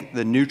think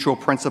the neutral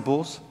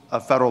principles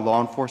of federal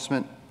law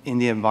enforcement in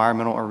the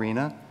environmental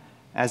arena,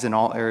 as in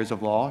all areas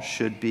of law,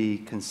 should be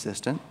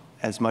consistent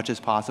as much as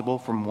possible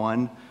from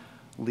one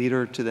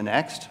leader to the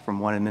next, from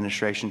one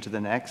administration to the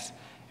next,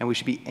 and we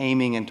should be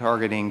aiming and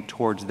targeting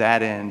towards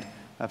that end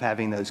of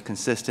having those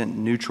consistent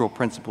neutral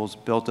principles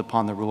built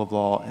upon the rule of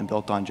law and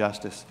built on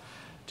justice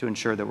to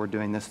ensure that we're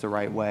doing this the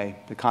right way.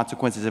 The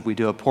consequences if we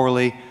do it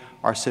poorly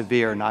are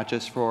severe, not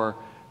just for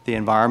the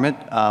environment,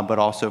 but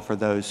also for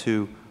those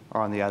who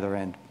are on the other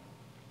end.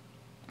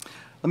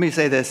 Let me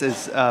say this,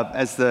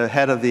 as the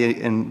head of the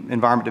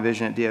Environment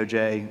Division at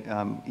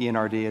DOJ,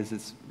 ENRD as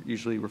it's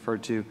usually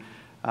referred to,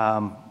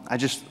 I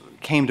just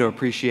came to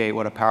appreciate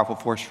what a powerful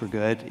force for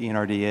good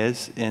ENRD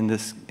is in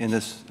this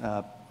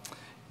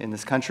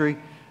country.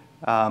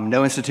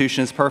 No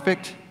institution is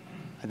perfect.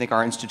 I think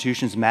our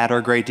institutions matter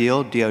a great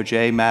deal.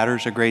 DOJ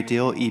matters a great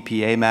deal.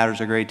 EPA matters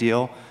a great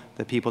deal.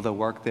 The people that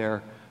work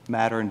there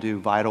matter and do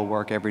vital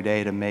work every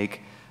day to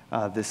make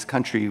this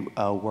country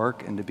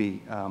work and to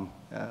be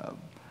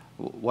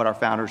what our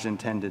founders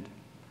intended.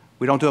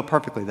 We don't do it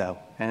perfectly, though,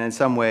 and in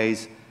some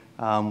ways,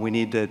 we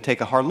need to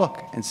take a hard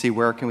look and see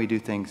where can we do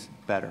things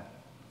better.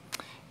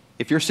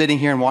 If you're sitting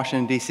here in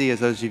Washington, D.C., as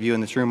those of you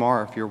in this room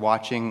are, if you're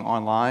watching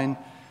online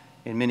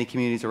in many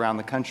communities around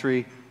the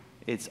country,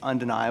 it's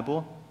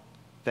undeniable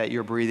that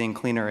you're breathing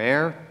cleaner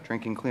air,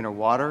 drinking cleaner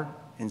water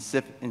in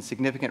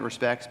significant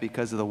respects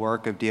because of the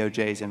work of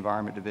DOJ's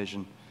Environment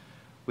Division.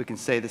 We can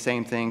say the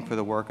same thing for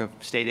the work of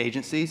state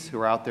agencies who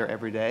are out there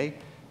every day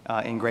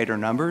in greater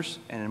numbers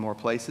and in more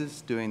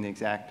places doing the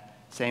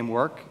exact same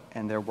work,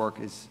 and their work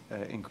is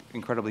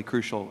incredibly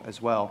crucial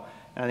as well.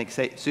 And I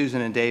think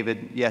Susan and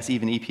David, yes,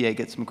 even EPA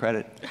gets some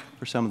credit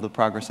for some of the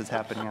progress that's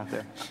happening out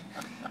there.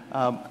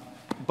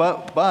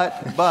 But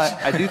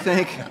I do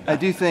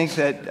think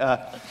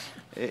that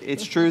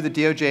it's true that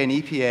DOJ and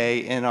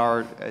EPA in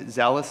our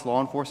zealous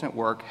law enforcement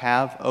work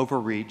have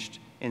overreached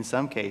in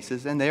some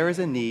cases, and there is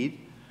a need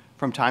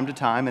from time to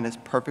time, and it's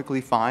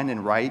perfectly fine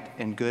and right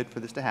and good for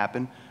this to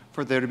happen,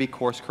 for there to be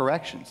course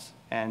corrections.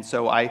 And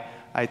so I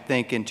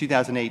think in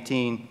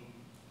 2018,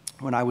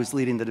 when I was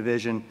leading the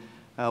division,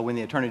 when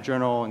the Attorney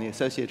General and the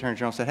Associate Attorney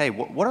General said, hey,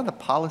 what are the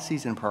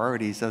policies and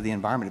priorities of the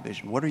Environment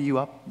Division? What are you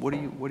up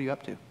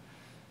to?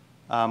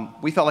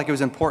 We felt like it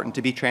was important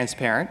to be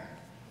transparent.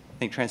 I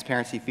think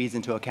transparency feeds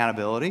into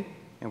accountability,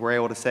 and we're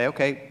able to say,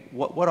 okay,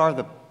 what are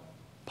the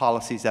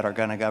policies that are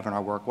going to govern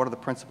our work? What are the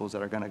principles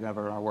that are going to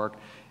govern our work?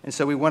 And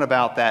so we went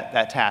about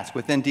that task.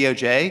 Within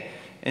DOJ,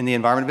 in the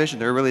Environment Division,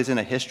 there really isn't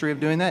a history of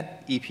doing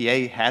that.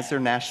 EPA has their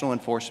national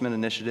enforcement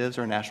initiatives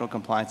or national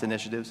compliance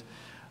initiatives,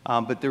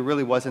 but there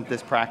really wasn't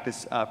this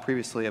practice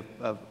previously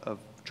of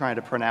trying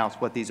to pronounce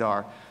what these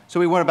are. So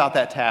we went about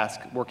that task,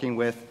 working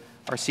with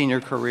our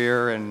senior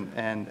career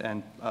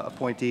and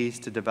appointees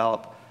to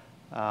develop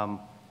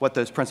what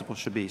those principles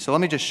should be. So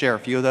let me just share a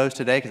few of those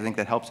today, because I think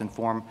that helps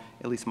inform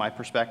at least my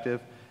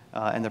perspective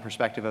and the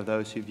perspective of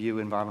those who view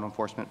environmental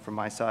enforcement from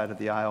my side of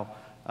the aisle,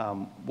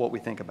 what we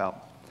think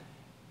about.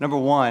 Number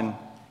one,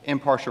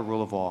 impartial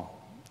rule of law.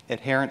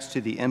 Adherence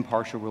to the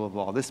impartial rule of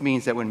law. This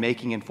means that when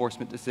making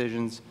enforcement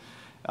decisions,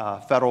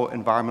 federal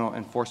environmental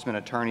enforcement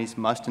attorneys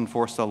must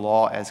enforce the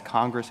law as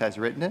Congress has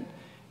written it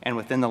and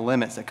within the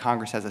limits that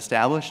Congress has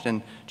established.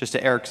 And just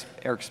to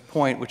Eric's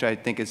point, which I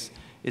think is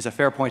a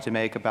fair point to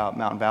make about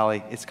Mountain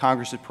Valley, it's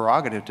Congress's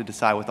prerogative to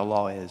decide what the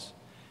law is.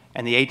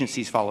 And the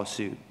agencies follow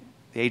suit.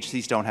 The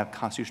agencies don't have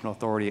constitutional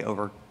authority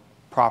over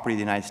property of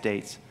the United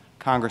States.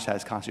 Congress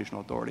has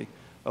constitutional authority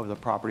over the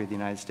property of the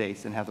United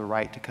States and have the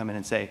right to come in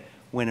and say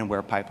when and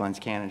where pipelines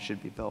can and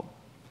should be built.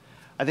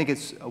 I think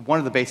it's one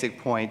of the basic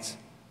points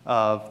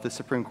of the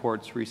Supreme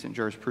Court's recent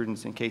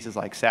jurisprudence in cases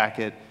like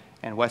Sackett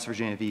and West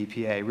Virginia v.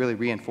 EPA, really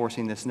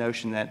reinforcing this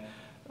notion that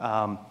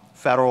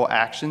federal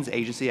actions,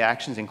 agency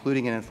actions,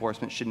 including in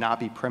enforcement, should not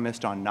be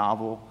premised on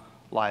novel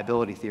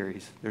liability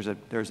theories.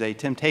 There's a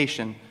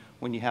temptation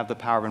when you have the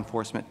power of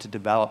enforcement to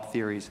develop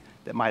theories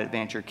that might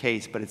advance your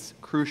case, but it's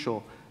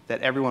crucial that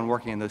everyone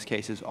working in those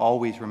cases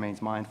always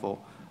remains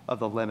mindful of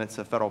the limits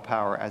of federal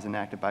power as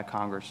enacted by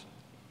Congress.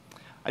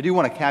 I do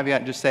want to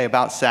caveat and just say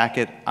about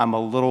Sackett, I'm a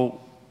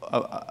little,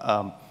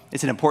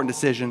 it's an important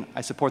decision.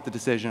 I support the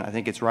decision. I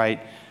think it's right.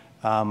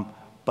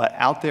 But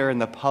out there in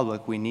the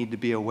public, we need to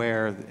be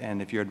aware,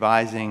 and if you're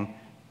advising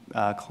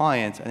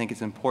clients, I think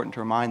it's important to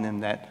remind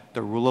them that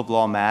the rule of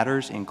law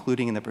matters,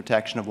 including in the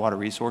protection of water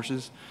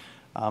resources.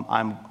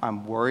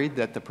 I'm worried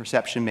that the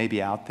perception may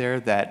be out there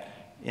that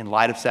in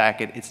light of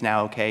Sackett, it's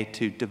now okay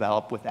to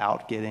develop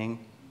without getting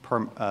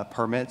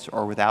permits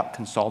or without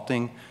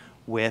consulting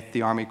with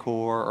the Army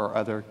Corps or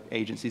other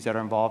agencies that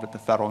are involved at the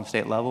federal and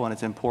state level. And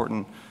it's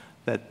important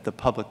that the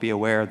public be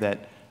aware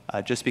that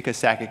just because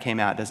Sackett came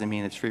out doesn't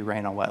mean it's free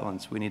rein on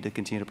wetlands. We need to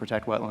continue to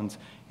protect wetlands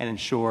and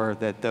ensure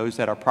that those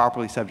that are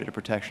properly subject to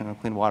protection of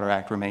the Clean Water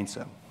Act remain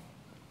so.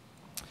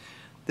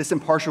 This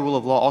impartial rule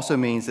of law also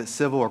means that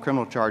civil or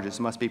criminal charges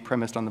must be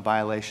premised on the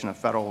violation of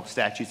federal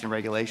statutes and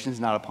regulations,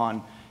 not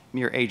upon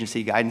mere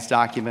agency guidance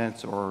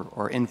documents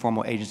or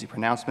informal agency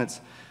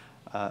pronouncements.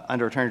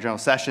 Under Attorney General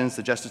Sessions,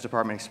 the Justice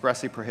Department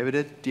expressly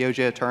prohibited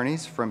DOJ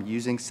attorneys from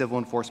using civil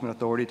enforcement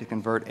authority to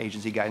convert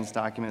agency guidance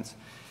documents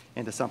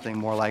into something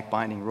more like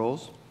binding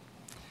rules.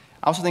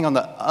 I also think on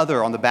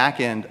the back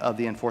end of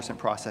the enforcement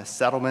process,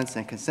 settlements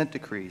and consent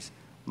decrees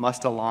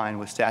must align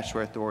with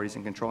statutory authorities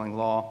in controlling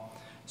law.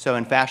 So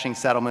in fashioning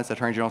settlements,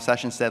 Attorney General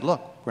Sessions said,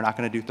 look, we're not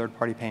going to do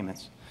third-party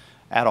payments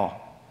at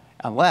all,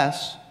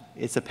 unless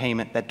it's a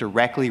payment that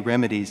directly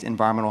remedies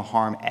environmental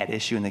harm at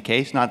issue in the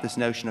case, not this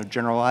notion of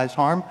generalized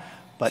harm,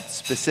 but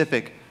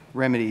specific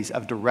remedies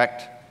of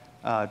direct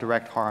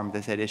harm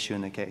that's at issue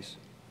in the case.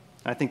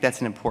 And I think that's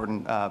an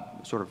important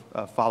sort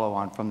of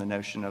follow-on from the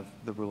notion of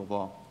the rule of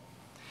law.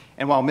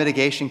 And while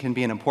mitigation can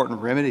be an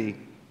important remedy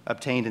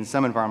obtained in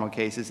some environmental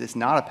cases, it's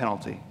not a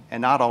penalty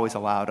and not always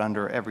allowed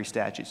under every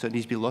statute. So it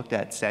needs to be looked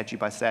at statute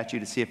by statute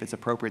to see if it's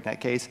appropriate in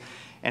that case.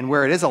 And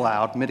where it is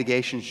allowed,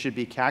 mitigation should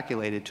be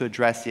calculated to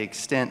address the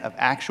extent of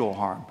actual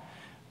harm.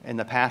 In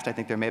the past, I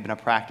think there may have been a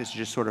practice to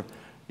just sort of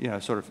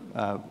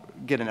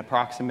get an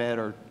approximate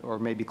or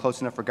maybe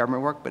close enough for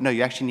government work. But no,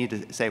 you actually need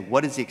to say,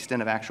 what is the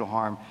extent of actual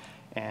harm?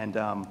 And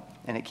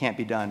it can't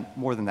be done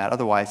more than that.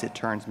 Otherwise, it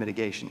turns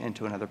mitigation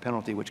into another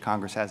penalty, which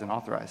Congress hasn't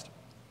authorized.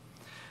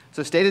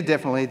 So stated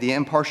differently, the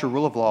impartial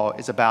rule of law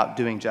is about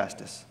doing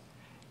justice.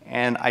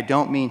 And I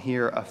don't mean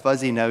here a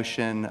fuzzy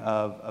notion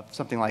of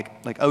something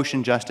like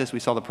ocean justice. We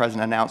saw the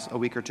president announce a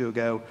week or two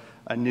ago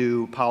a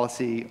new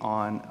policy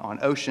on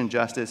ocean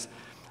justice.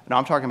 No,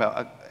 I'm talking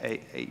about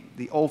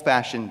the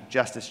old-fashioned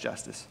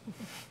justice.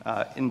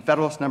 In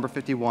Federalist number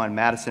 51,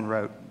 Madison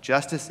wrote,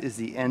 "Justice is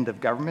the end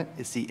of government,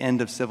 it's the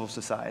end of civil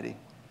society."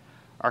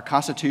 Our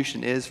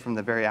Constitution is, from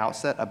the very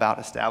outset, about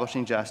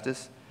establishing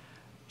justice.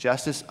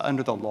 Justice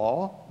under the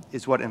law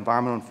is what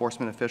environmental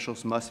enforcement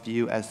officials must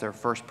view as their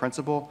first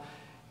principle,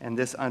 and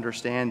this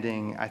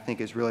understanding, I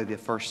think, is really the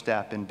first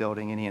step in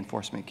building any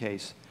enforcement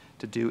case,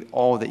 to do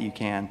all that you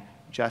can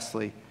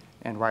justly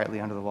and rightly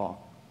under the law.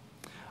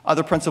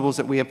 Other principles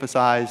that we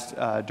emphasized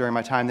during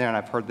my time there, and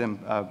I've heard them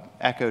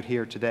echoed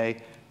here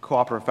today,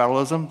 cooperative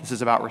federalism. This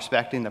is about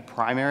respecting the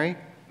primary.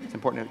 It's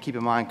important to keep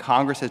in mind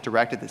Congress has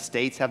directed that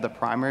states have the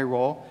primary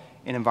role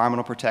in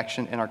environmental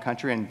protection in our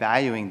country and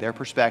valuing their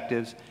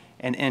perspectives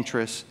and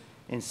interests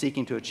in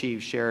seeking to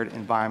achieve shared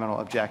environmental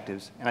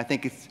objectives. And I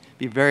think it's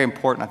be very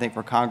important, I think,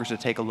 for Congress to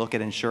take a look at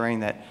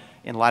ensuring that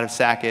in light of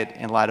Sackett,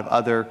 in light of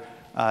other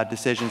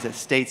decisions, that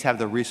states have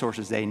the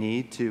resources they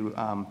need to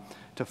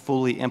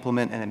fully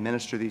implement and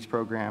administer these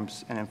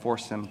programs and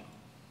enforce them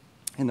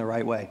in the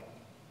right way.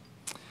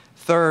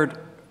 Third,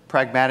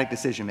 pragmatic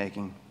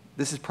decision-making.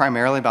 This is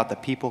primarily about the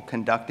people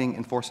conducting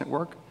enforcement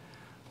work.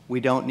 We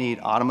don't need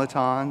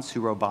automatons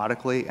who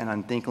robotically and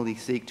unthinkingly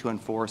seek to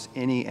enforce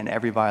any and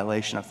every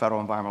violation of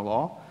federal environmental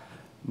law,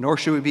 nor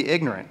should we be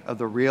ignorant of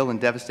the real and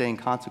devastating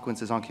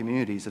consequences on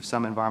communities of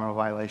some environmental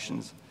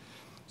violations.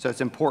 So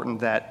it's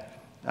important that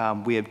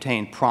We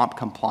obtained prompt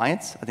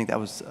compliance. I think that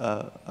was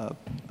a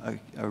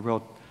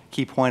real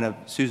key point of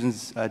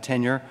Susan's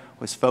tenure,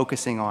 was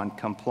focusing on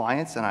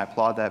compliance, and I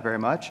applaud that very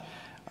much.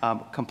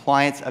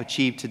 Compliance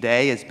achieved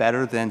today is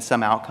better than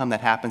some outcome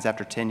that happens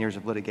after 10 years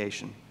of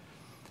litigation.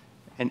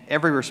 In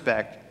every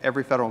respect,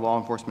 every federal law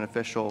enforcement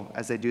official,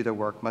 as they do their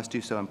work, must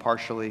do so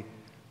impartially,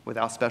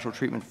 without special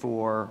treatment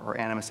for or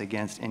animus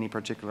against any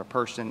particular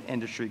person,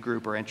 industry,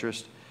 group, or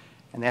interest.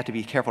 And they have to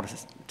be careful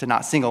to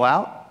not single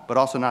out, but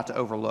also not to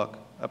overlook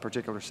a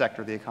particular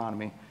sector of the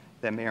economy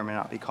that may or may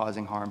not be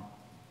causing harm.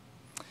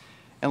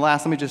 And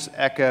last, let me just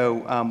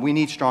echo, we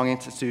need strong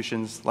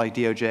institutions like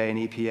DOJ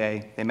and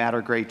EPA. They matter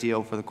a great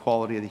deal for the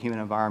quality of the human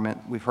environment.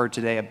 We've heard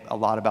today a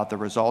lot about the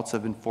results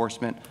of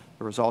enforcement,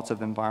 the results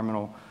of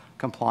environmental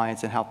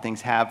compliance, and how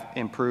things have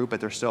improved, but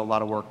there's still a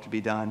lot of work to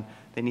be done.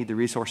 They need the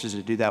resources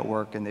to do that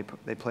work, and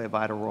they play a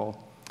vital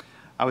role.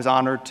 I was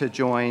honored to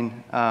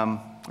join,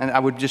 and I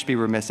would just be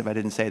remiss if I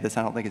didn't say this.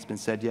 I don't think it's been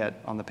said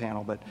yet on the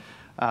panel, but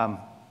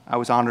I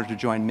was honored to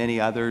join many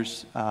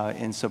others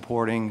in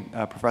supporting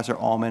Professor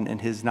Allman in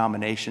his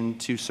nomination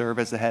to serve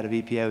as the head of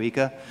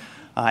EPA-OECA.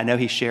 I know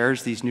he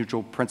shares these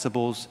neutral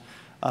principles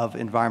of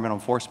environmental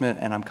enforcement,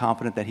 and I'm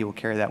confident that he will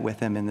carry that with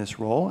him in this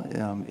role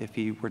if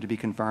he were to be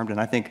confirmed. And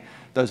I think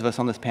those of us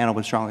on this panel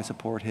would strongly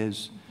support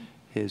his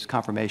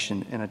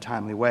confirmation in a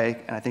timely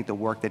way, and I think the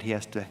work that he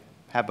has to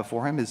have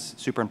before him is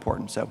super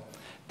important. So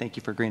thank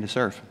you for agreeing to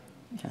serve,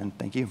 and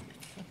thank you.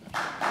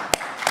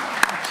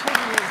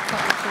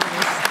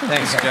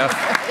 Thanks, Jeff.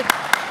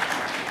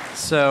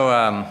 So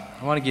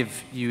I want to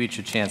give you each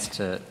a chance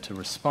to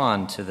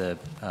respond to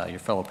your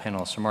fellow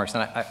panelists' remarks,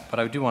 but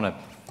I do want to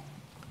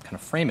kind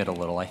of frame it a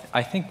little.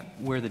 I think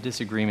where the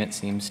disagreement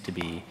seems to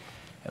be,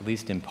 at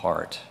least in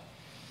part,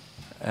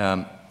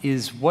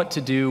 is what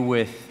to do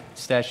with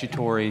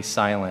statutory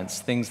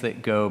silence, things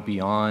that go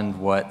beyond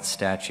what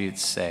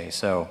statutes say.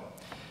 So,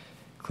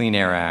 Clean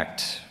Air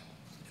Act,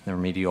 the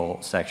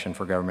remedial section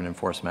for government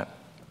enforcement,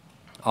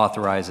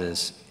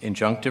 authorizes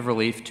injunctive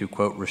relief to,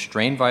 quote,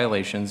 restrain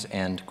violations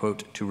and,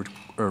 quote, to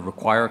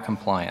require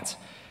compliance,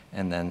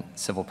 and then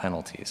civil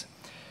penalties.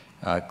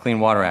 Clean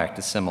Water Act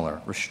is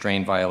similar,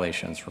 restrain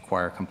violations,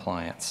 require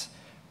compliance.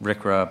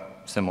 RCRA,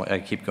 similar, I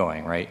keep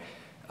going, right?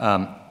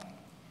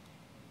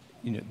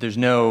 There's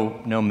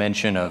no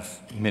mention of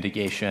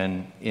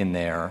mitigation in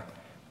there.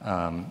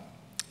 I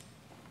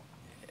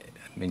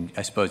mean,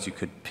 I suppose you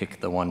could pick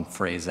the one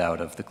phrase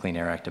out of the Clean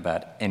Air Act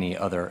about any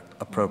other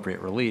appropriate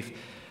relief.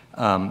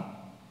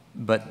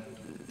 But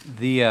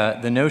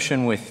the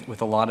notion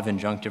with a lot of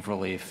injunctive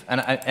relief,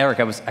 and Eric,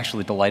 I was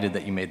actually delighted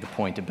that you made the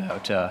point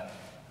about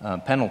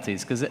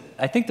penalties, because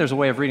I think there's a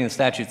way of reading the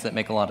statutes that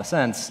make a lot of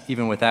sense,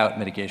 even without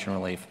mitigation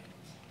relief.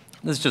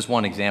 This is just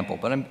one example,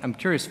 but I'm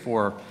curious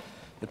for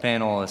the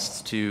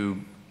panelists to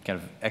kind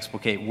of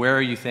explicate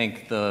where you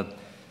think EPA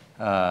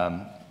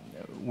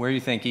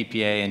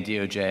and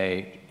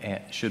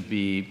DOJ should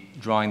be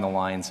drawing the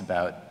lines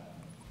about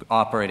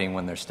operating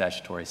when there's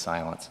statutory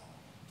silence.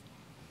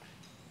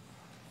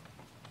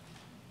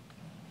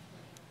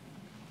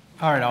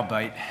 All right, I'll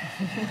bite.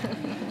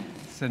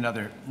 It's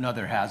another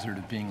hazard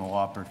of being a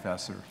law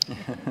professor.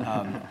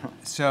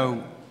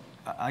 So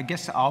I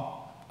guess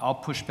I'll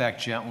push back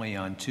gently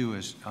on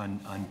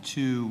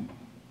two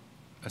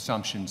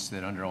assumptions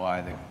that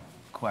underlie the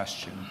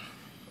question.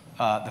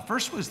 The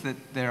first was that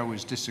there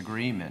was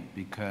disagreement,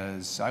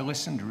 because I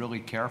listened really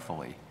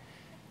carefully.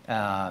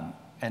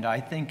 And I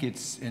think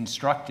it's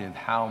instructive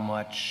how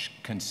much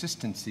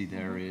consistency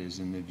there is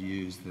in the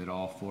views that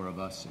all four of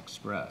us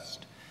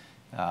expressed.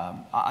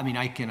 I mean,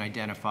 I can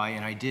identify,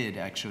 and I did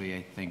actually,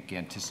 I think,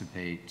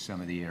 anticipate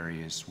some of the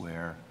areas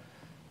where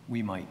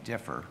we might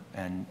differ.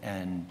 And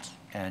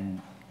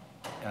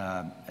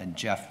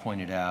Jeff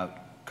pointed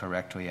out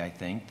correctly, I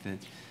think, that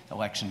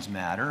elections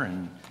matter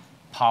and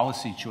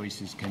policy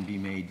choices can be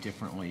made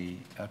differently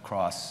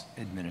across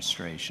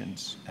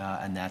administrations,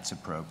 and that's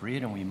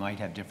appropriate. And we might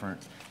have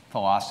different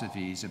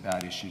philosophies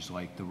about issues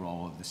like the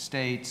role of the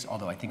states,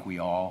 although I think we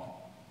all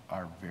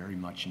are very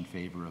much in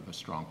favor of a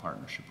strong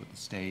partnership with the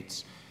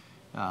states.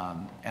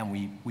 And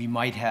we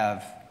might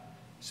have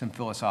some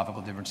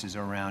philosophical differences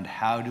around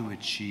how to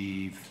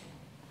achieve,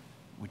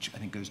 which I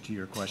think goes to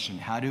your question,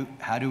 how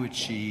to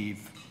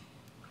achieve,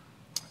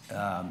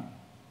 how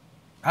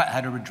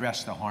to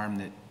redress the harm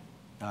that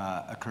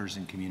occurs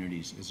in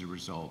communities as a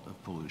result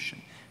of pollution.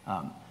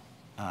 And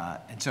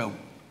so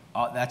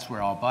that's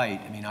where I'll bite.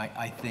 I mean,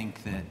 I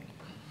think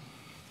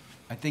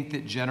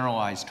that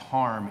generalized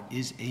harm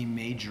is a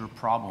major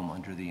problem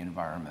under the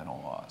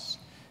environmental laws.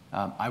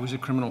 I was a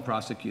criminal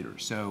prosecutor,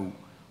 so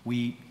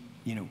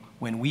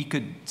when we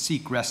could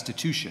seek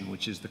restitution,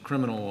 which is the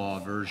criminal law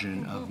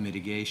version of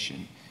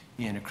mitigation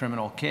in a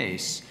criminal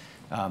case,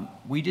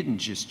 we didn't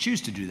just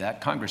choose to do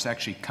that. Congress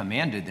actually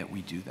commanded that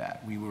we do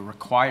that. We were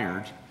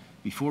required,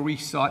 before we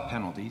sought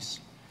penalties,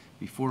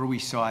 before we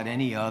sought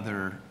any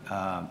other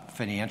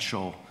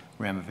financial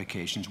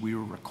ramifications, we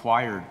were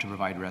required to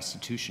provide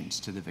restitutions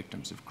to the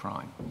victims of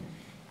crime.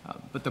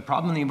 But the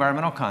problem in the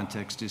environmental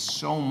context is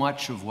so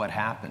much of what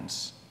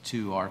happens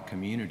to our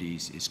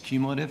communities is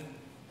cumulative.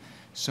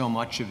 So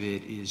much of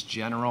it is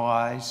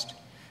generalized,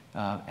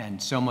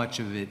 and so much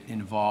of it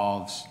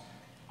involves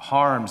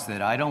harms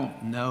that I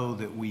don't know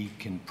that we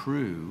can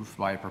prove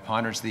by a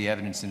preponderance of the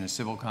evidence in a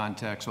civil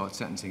context. Well, at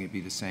sentencing, it'd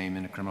be the same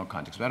in a criminal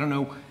context. But I don't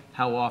know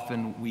how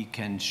often we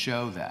can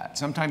show that.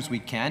 Sometimes we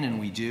can, and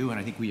we do, and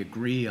I think we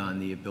agree on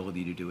the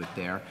ability to do it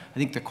there. I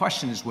think the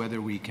question is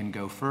whether we can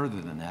go further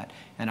than that.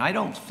 And I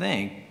don't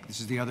think, this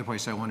is the other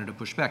place I wanted to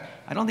push back,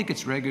 I don't think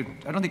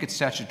it's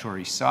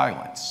statutory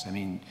silence. I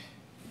mean,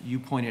 you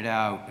pointed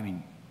out, I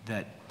mean,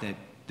 that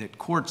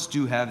courts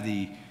do have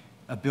the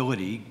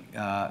ability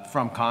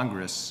from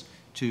Congress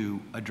to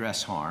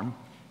address harm.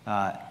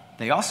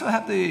 They also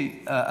have the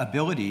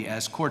ability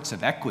as courts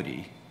of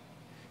equity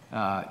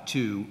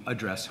to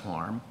address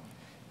harm.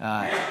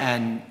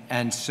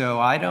 And so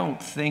I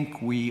don't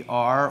think we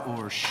are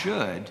or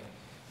should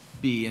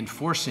be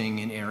enforcing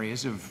in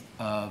areas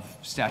of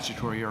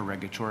statutory or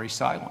regulatory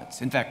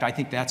silence. In fact, I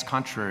think that's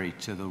contrary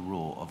to the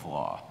rule of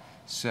law.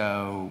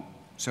 So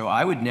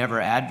I would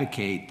never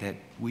advocate that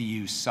we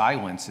use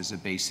silence as a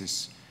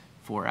basis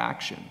for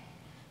action.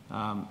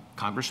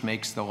 Congress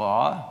makes the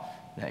law,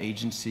 the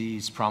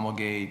agencies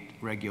promulgate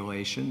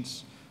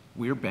regulations.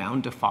 We're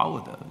bound to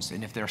follow those.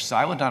 And if they're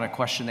silent on a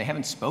question, they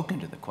haven't spoken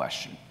to the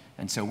question.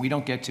 And so we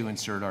don't get to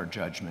insert our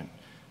judgment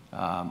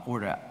or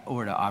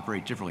to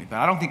operate differently. But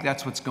I don't think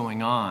that's what's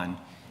going on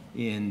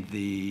in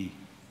the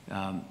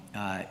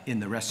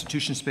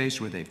restitution space,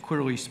 where they've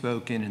clearly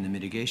spoken, in the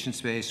mitigation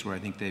space, where I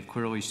think they've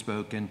clearly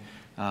spoken,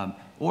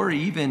 or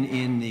even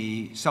in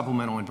the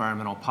supplemental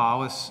environmental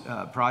policy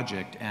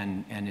project,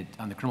 and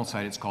on the criminal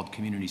side, it's called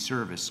community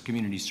service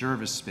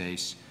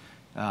space,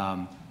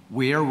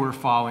 where we're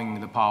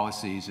following the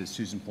policies, as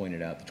Susan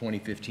pointed out, the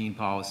 2015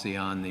 policy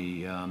on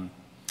the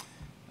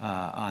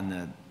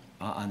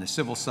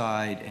civil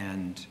side,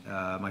 and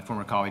my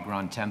former colleague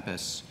Ron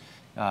Tempest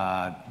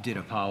did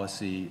a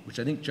policy, which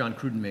I think John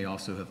Cruden may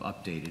also have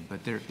updated,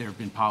 but there have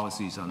been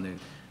policies on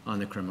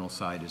the criminal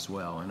side as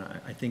well. And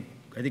I think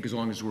as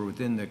long as we're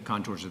within the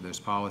contours of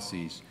those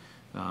policies,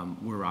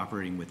 we're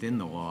operating within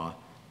the law,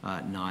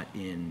 not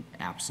in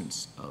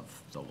absence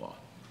of the law.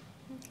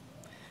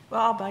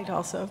 Well, I'll bite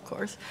also, of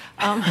course.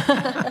 And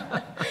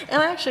I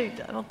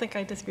don't think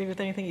I disagree with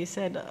anything you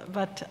said,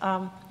 but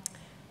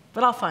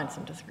I'll find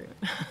some disagreement.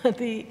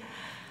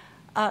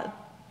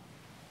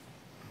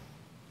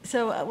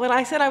 So when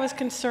I said I was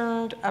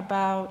concerned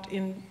about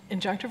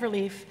injunctive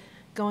relief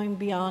going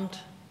beyond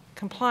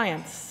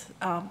compliance,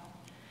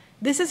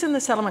 this is in the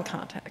settlement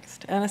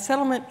context, and a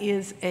settlement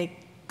is a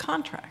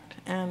contract.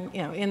 And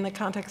in the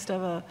context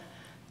of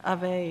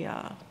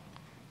a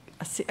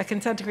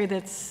consent decree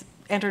that's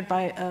entered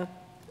by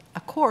a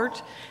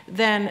court,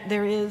 then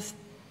there is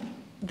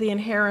the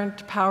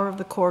inherent power of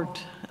the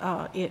court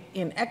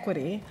in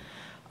equity,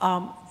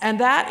 and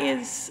that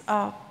is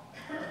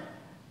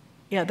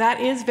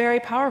very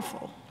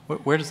powerful.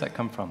 Where does that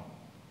come from?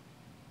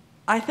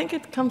 I think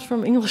it comes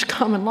from English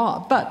common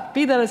law, but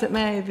be that as it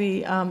may,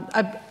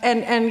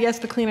 and yes,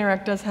 the Clean Air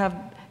Act does have,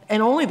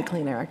 and only the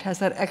Clean Air Act has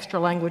that extra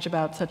language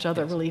about such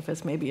other relief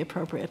as may be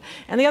appropriate,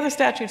 and the other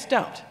statutes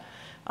don't,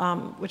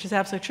 which is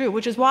absolutely true,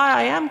 which is why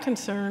I am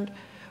concerned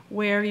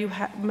where you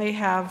may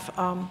have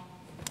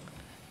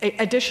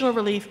additional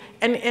relief,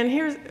 and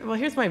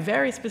here's my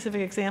very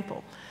specific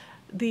example.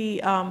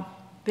 The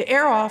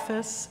Air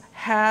Office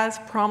has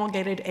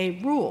promulgated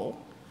a rule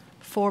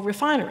for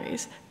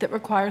refineries that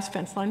requires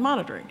fence line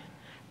monitoring.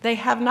 They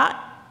have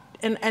not,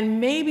 and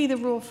maybe the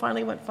rule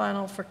finally went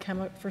final for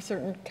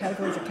certain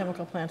categories of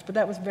chemical plants, but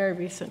that was very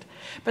recent.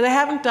 But they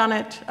haven't done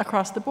it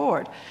across the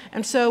board.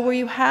 And so where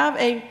you have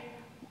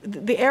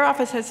the Air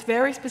Office has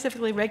very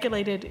specifically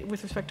regulated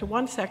with respect to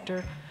one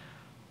sector,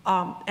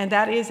 and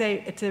that is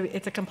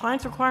it's a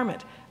compliance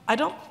requirement. I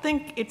don't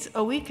think it's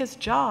OECA's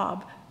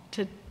job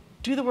to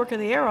do the work of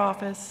the Air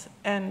Office,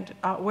 and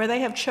where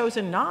they have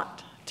chosen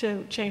not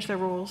to change their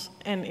rules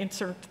and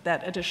insert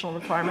that additional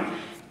requirement,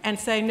 and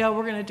say, no,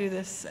 we're going to do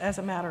this as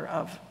a matter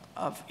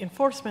of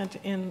enforcement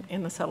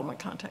in the settlement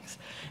context.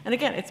 And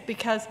again, it's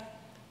because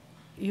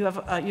you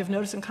have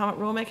notice and comment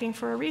rulemaking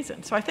for a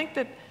reason. So I think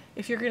that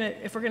if we're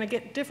going to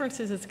get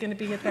differences, it's going to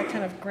be at that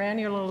kind of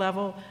granular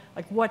level,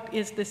 like what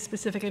is this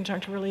specific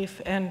injunctive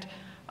relief, and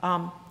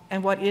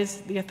what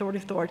is the authority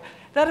of the board.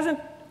 That isn't,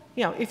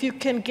 if you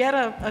can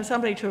get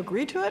somebody to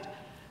agree to it,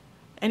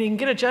 and you can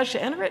get a judge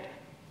to enter it,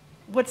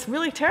 what's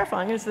really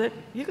terrifying is that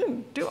you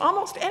can do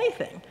almost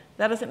anything.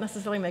 That doesn't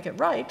necessarily make it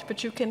right,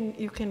 but you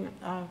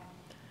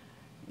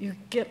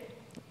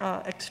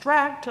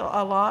extract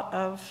a lot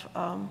of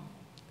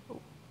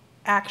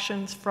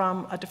actions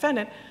from a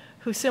defendant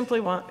who simply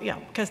want,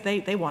 because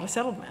they want a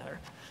settled matter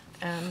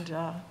and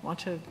want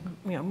to,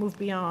 move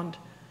beyond.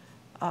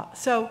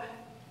 So,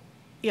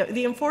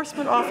 the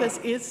enforcement office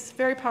is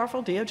very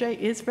powerful. DOJ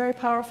is very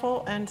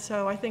powerful, and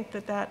so I think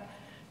that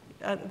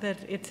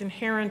it's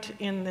inherent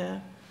in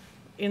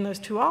those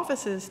two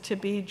offices to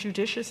be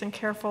judicious and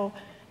careful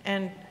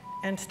and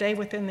stay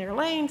within their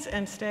lanes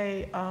and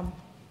stay,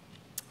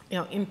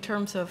 in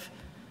terms of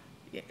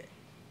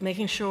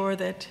making sure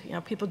that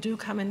people do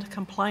come into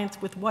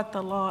compliance with what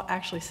the law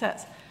actually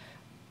says.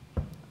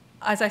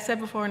 As I said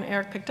before, and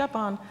Eric picked up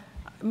on,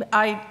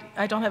 I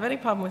don't have any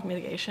problem with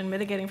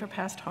mitigating for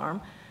past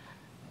harm.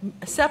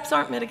 SEPs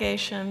aren't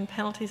mitigation,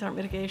 penalties aren't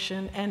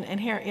mitigation, and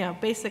here,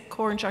 basic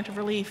core injunctive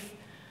relief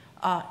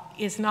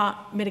is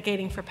not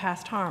mitigating for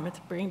past harm. It's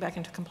bringing back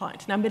into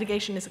compliance. Now,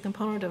 mitigation is a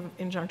component of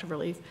injunctive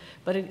relief,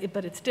 but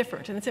it's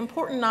different, and it's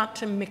important not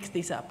to mix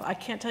these up. I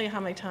can't tell you how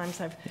many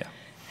times I've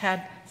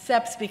had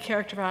SEPs be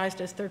characterized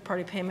as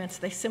third-party payments.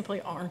 They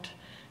simply aren't.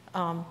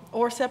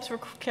 Or SEPs were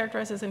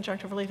characterized as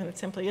injunctive relief, and it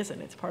simply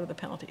isn't. It's part of the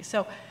penalty.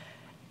 So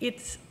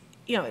it's,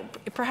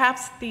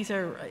 perhaps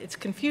it's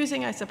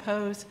confusing, I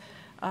suppose,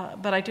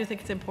 but I do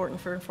think it's important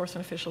for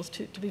enforcement officials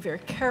to be very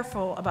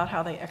careful about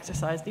how they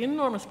exercise the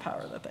enormous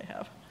power that they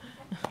have.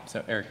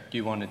 So, Eric, do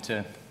you want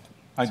to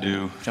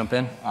jump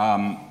in?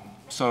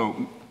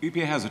 So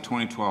EPA has a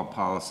 2012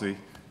 policy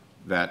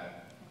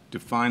that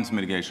defines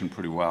mitigation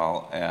pretty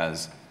well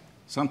as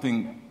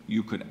something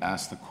you could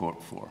ask the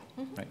court for.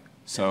 Right.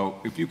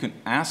 So if you can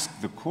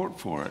ask the court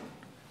for it,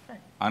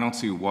 I don't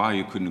see why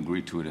you couldn't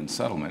agree to it in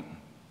settlement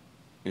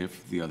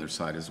if the other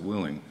side is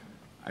willing.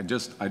 I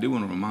do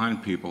want to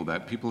remind people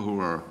that people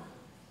who are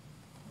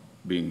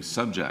being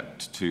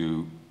subject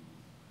to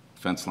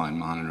fence line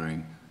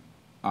monitoring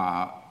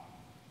are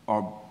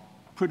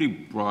pretty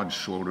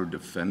broad-shouldered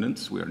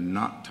defendants. We are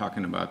not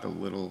talking about the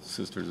Little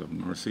Sisters of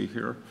Mercy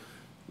here.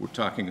 We're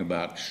talking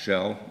about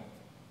Shell.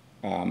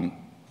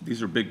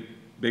 These are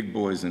big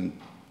boys and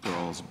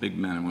girls, big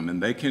men and women.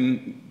 They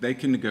can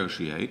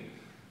negotiate.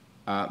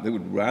 They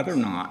would rather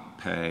not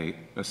pay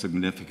a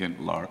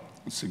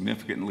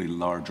significantly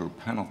larger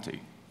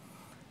penalty.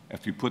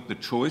 If you put the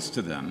choice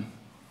to them,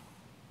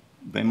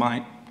 they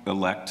might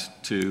elect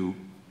to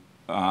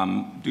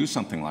do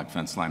something like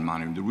fence line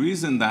monitoring. The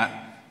reason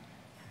that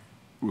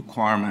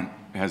requirement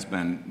has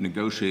been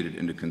negotiated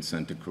into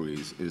consent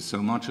decrees is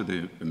so much of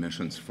the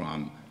emissions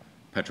from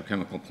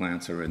petrochemical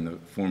plants are in the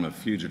form of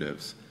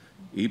fugitives.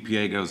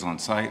 EPA goes on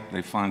site,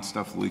 they find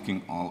stuff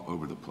leaking all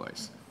over the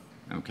place,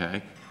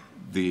 okay?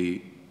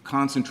 The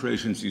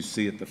concentrations you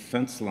see at the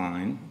fence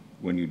line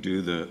when you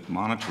do the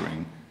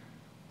monitoring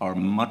are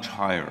much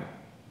higher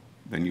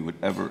than you would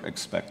ever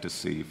expect to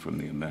see from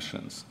the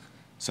emissions.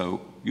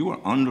 So you are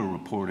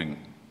underreporting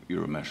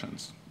your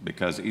emissions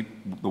because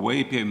the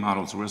way EPA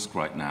models risk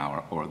right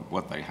now, or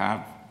what they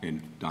have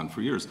done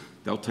for years,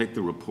 they'll take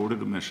the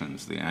reported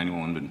emissions, the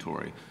annual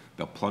inventory,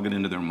 they'll plug it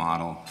into their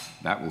model,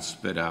 that will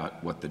spit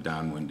out what the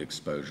downwind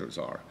exposures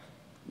are.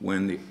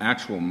 When the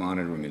actual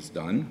monitoring is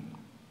done,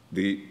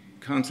 the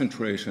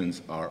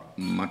concentrations are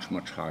much,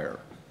 much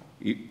higher.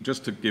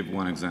 Just to give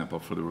one example,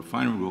 for the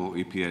refinery rule,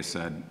 EPA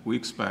said, we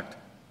expect,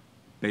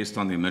 based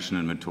on the emission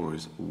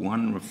inventories,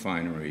 one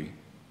refinery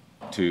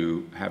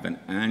to have an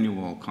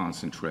annual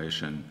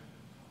concentration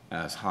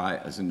as high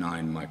as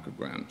 9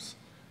 micrograms.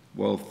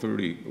 Well,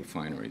 30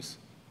 refineries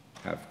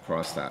have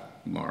crossed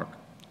that mark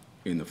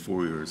in the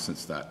 4 years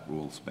since that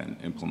rule's been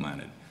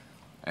implemented.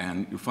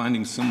 And you're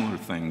finding similar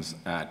things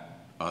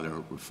at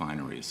other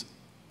refineries,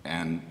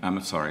 and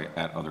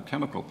at other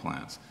chemical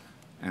plants.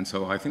 And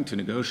so I think to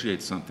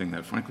negotiate something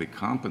that frankly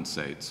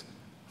compensates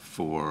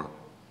for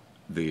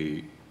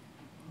the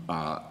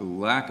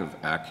lack of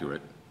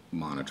accurate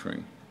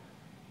monitoring.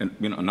 And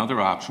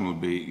another option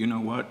would be, you know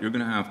what, you're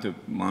going to have to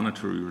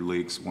monitor your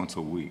leaks once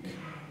a week,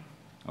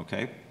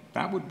 okay?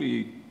 That would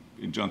be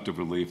injunctive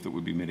relief, that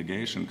would be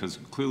mitigation, because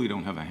you clearly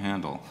don't have a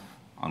handle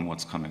on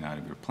what's coming out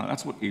of your plant.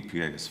 That's what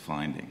EPA is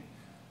finding.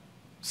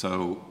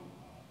 So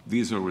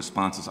these are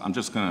responses. I'm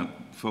just going to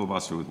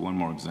filibuster with one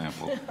more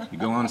example. You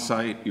go on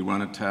site, you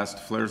run a test.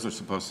 Flares are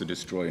supposed to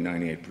destroy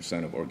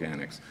 98% of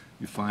organics.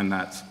 You find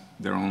that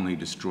they're only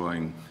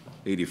destroying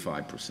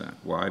 85%.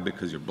 Why?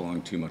 Because you're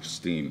blowing too much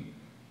steam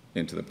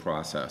into the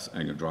process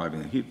and you're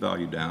driving the heat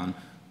value down,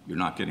 you're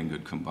not getting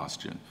good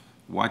combustion.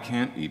 Why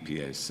can't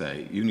EPA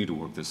say, you need to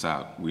work this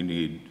out, we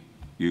need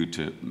you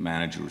to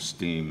manage your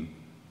steam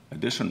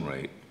addition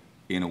rate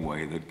in a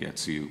way that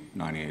gets you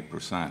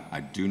 98%? I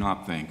do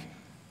not think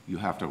you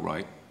have to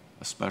write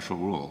a special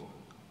rule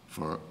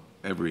for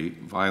every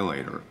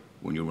violator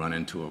when you run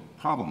into a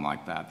problem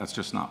like that. That's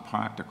just not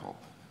practical.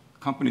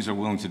 Companies are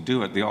willing to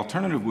do it. The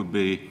alternative would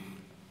be,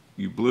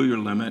 you blew your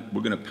limit,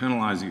 we're going to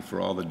penalize you for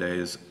all the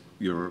days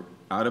you're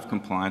out of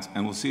compliance,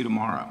 and we'll see you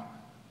tomorrow,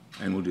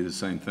 and we'll do the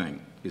same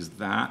thing. Is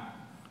that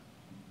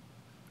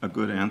a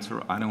good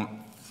answer? I don't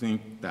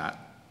think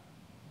that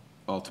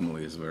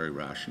ultimately is very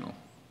rational.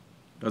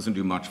 Doesn't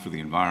do much for the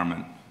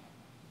environment,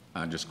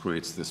 just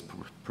creates this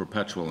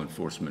perpetual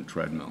enforcement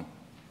treadmill.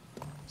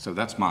 So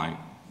that's my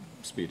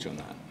speech on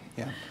that.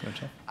 Yeah.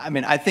 I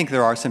mean, I think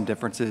there are some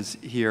differences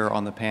here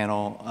on the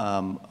panel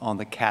on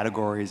the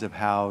categories of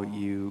how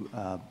you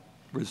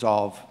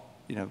resolve,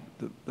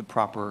 the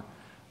proper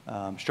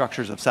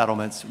structures of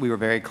settlements. We were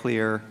very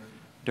clear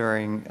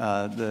during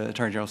the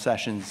Attorney General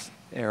Sessions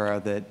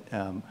era that,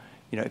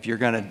 if you're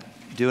going to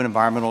do an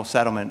environmental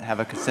settlement,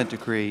 have a consent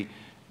decree,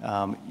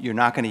 you're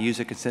not going to use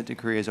a consent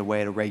decree as a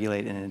way to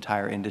regulate an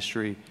entire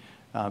industry.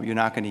 You're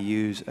not going to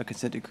use a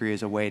consent decree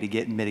as a way to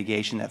get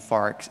mitigation that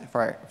far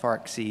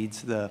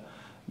exceeds the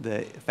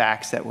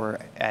facts that were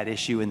at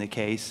issue in the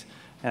case.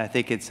 And I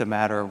think it's a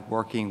matter of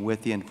working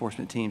with the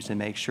enforcement teams to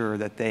make sure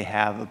that they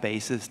have a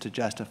basis to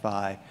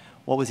justify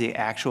what was the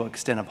actual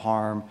extent of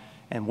harm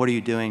and what are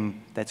you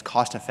doing that's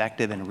cost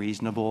effective and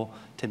reasonable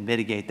to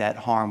mitigate that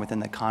harm within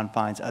the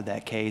confines of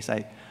that case.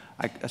 I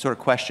sort of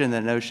question the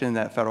notion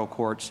that federal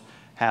courts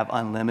have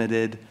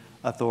unlimited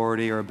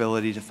authority or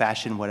ability to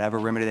fashion whatever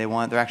remedy they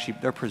want.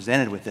 They're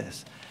presented with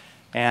this.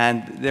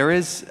 And there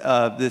is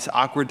this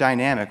awkward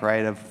dynamic,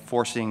 right, of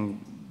forcing,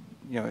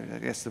 I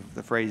guess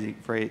the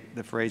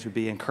phrase would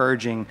be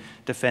encouraging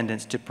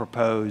defendants to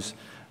propose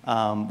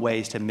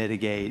ways to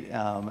mitigate.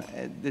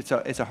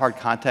 It's a hard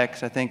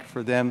context, I think,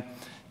 for them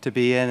to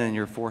be in, and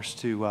you're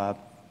forced you're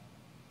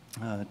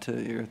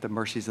at the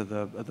mercies of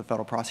the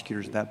federal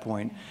prosecutors at that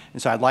point.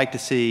 And so I'd like to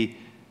see,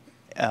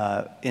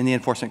 in the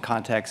enforcement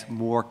context,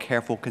 more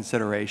careful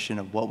consideration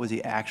of what was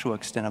the actual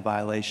extent of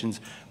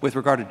violations. With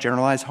regard to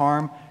generalized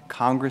harm,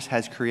 Congress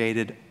has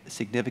created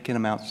significant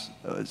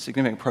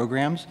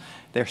programs.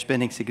 They're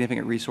spending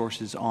significant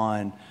resources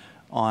on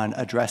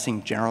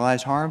addressing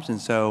generalized harms. And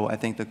so I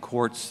think the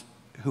courts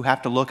who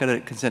have to look at a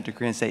consent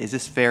decree and say, is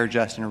this fair,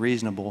 just, and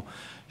reasonable,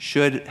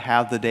 should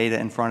have the data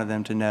in front of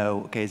them to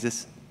know, okay, is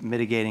this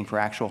mitigating for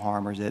actual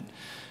harm, or is it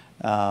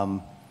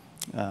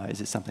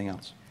something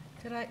else?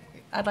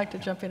 I'd like to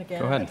jump in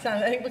again. Go ahead.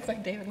 It looks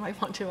like David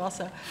might want to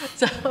also,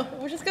 so,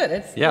 which is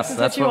good. Yes,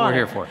 that's what we're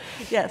here for.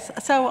 Yes.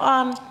 So,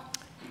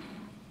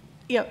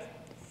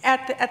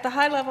 at the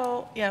high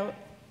level,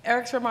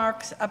 Eric's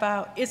remarks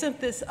about, isn't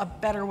this a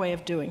better way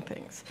of doing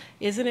things?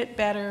 Isn't it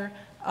better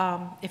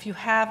if you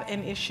have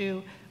an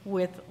issue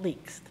with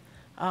leaks?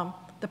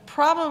 The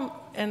problem,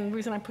 and the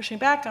reason I'm pushing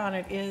back on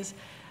it, is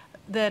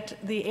that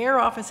the Air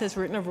Office has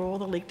written a rule,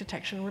 the Leak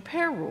Detection and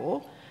Repair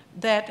Rule,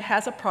 that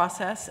has a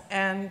process,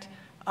 and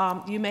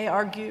you may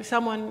argue,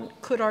 someone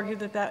could argue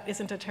that that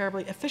isn't a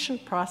terribly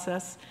efficient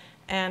process,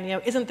 and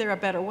isn't there a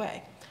better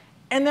way?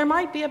 And there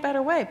might be a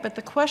better way, but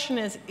the question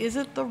is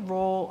it the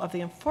role of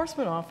the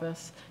enforcement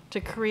office to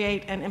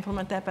create and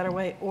implement that better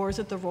way, or is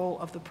it the role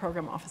of the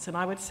program office? And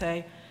I would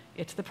say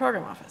it's the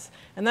program office.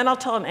 And then I'll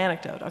tell an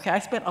anecdote. Okay, I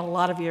spent a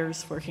lot of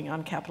years working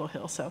on Capitol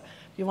Hill, so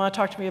if you want to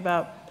talk to me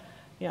about,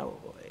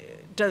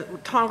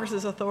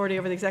 Congress's authority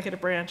over the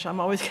executive branch, I'm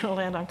always going to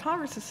land on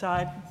Congress's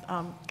side,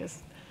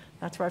 because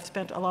that's where I've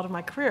spent a lot of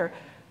my career.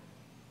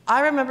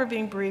 I remember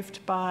being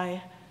briefed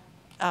by,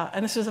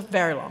 and this was a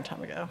very long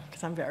time ago,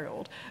 because I'm very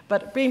old,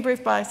 but being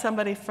briefed by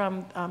somebody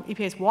from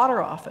EPA's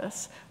water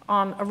office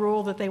on a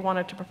rule that they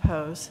wanted to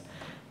propose.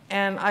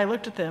 And I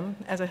looked at them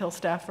as a Hill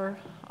staffer,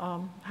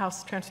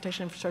 House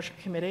Transportation Infrastructure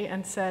Committee,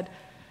 and said,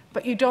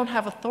 but you don't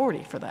have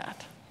authority for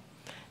that.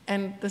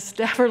 And the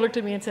staffer looked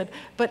at me and said,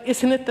 but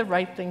isn't it the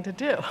right thing to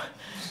do?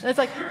 And it's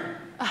like,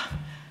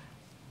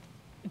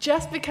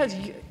 just because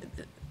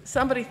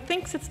somebody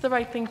thinks it's the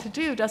right thing to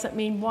do doesn't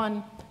mean,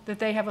 one, that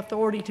they have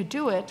authority to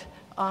do it,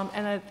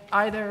 and that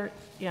either,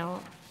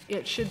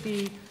 it should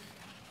be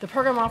the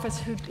program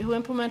office who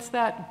implements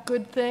that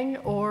good thing,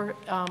 or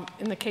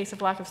in the case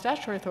of lack of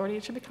statutory authority,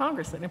 it should be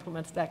Congress that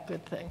implements that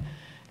good thing.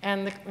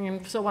 And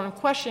so what I'm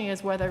questioning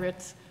is whether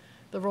it's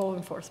the role of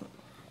enforcement.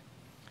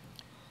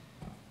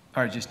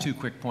 All right, just 2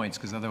 quick points,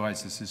 because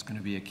otherwise this is going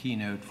to be a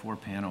keynote, 4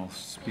 panel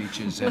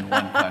speeches and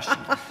 1 question.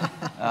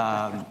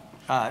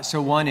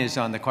 So one is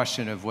on the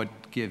question of what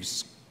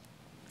gives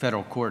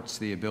federal courts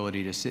the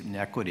ability to sit in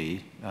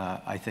equity.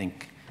 I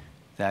think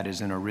that is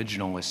an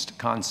originalist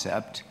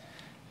concept.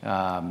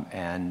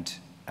 And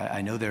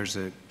I know there's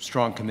a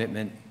strong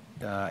commitment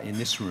in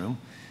this room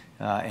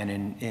and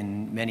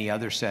in many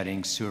other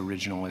settings to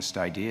originalist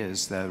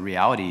ideas. The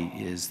reality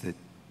is that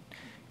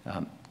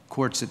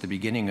courts at the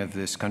beginning of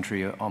this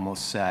country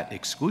almost sat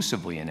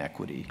exclusively in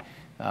equity.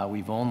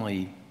 We've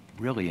only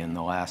really in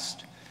the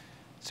last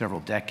several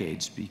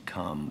decades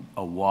become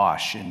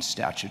awash in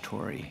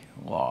statutory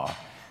law,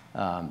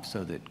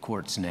 so that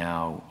courts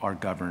now are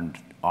governed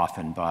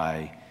often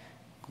by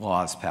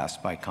laws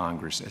passed by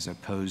Congress as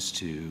opposed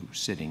to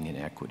sitting in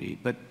equity.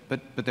 But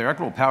their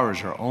equitable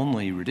powers are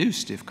only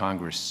reduced if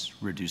Congress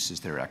reduces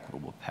their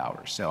equitable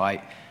powers. So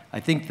I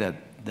think that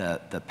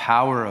the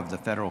power of the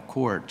federal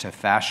court to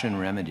fashion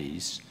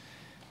remedies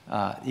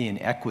in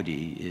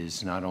equity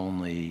is not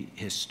only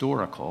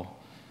historical,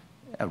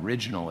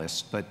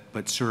 originalist,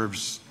 but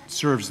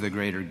serves the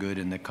greater good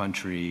in the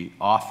country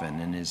often,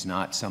 and is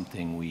not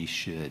something we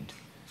should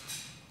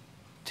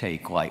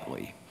take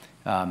lightly.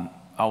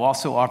 I'll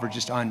also offer,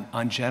 just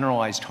on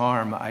generalized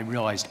harm, I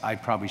realized I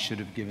probably should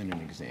have given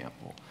an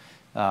example.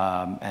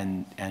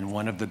 And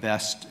one of the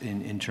best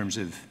in terms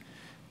of,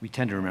 we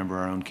tend to remember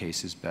our own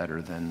cases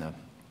better than the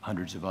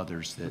hundreds of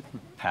others that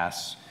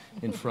pass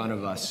in front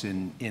of us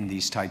in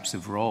these types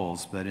of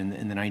roles. But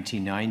in the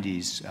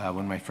 1990s,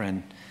 when my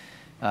friend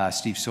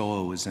Steve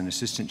Solo was an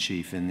assistant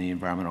chief in the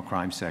environmental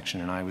crime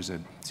section, and I was a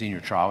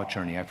senior trial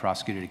attorney, I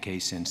prosecuted a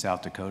case in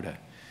South Dakota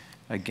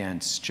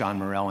against John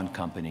Morell and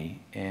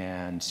Company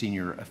and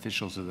senior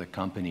officials of the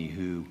company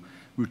who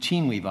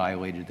routinely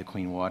violated the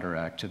Clean Water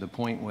Act to the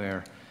point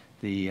where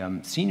the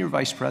senior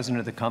vice president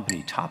of the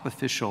company, top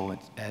official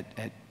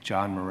at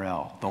John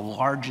Morrell, the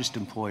largest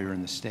employer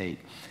in the state,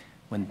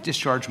 when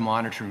discharge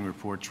monitoring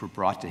reports were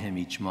brought to him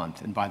each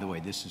month, and by the way,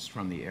 this is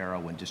from the era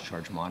when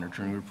discharge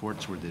monitoring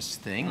reports were this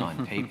thing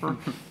on paper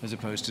as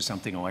opposed to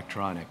something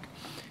electronic.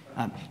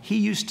 He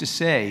used to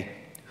say,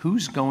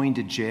 who's going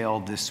to jail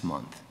this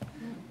month?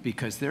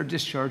 Because their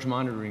discharge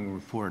monitoring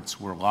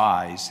reports were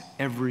lies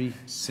every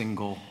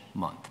single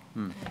month.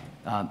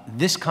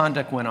 This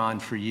conduct went on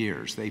for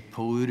years. They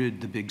polluted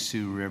the Big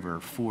Sioux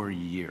River for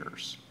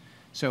years.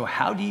 So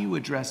how do you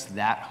address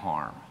that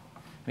harm?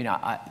 I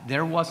mean,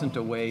 there wasn't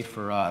a way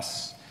for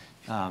us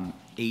 8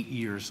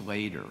 years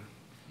later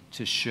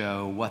to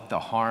show what the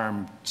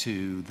harm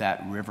to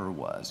that river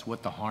was,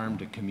 what the harm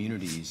to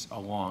communities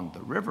along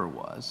the river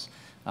was.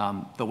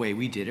 The way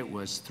we did it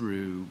was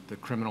through the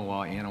criminal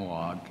law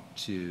analog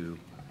to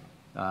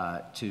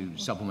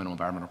supplemental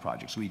environmental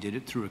projects. We did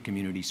it through a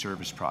community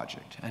service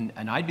project.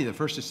 And I'd be the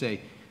first to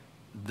say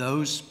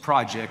those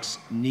projects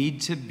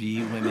need to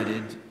be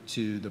limited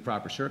to the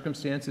proper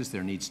circumstances.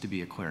 There needs to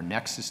be a clear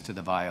nexus to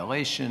the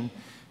violation.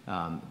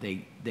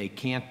 They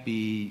can't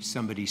be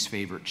somebody's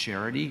favorite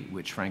charity,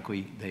 which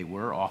frankly they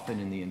were often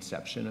in the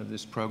inception of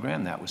this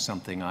program. That was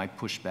something I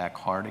pushed back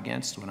hard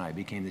against when I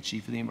became the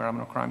chief of the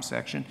environmental crime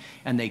section.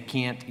 And they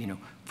can't,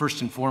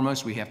 first and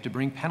foremost, we have to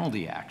bring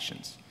penalty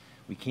actions.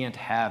 We can't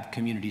have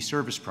community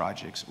service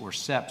projects or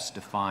SEPs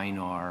define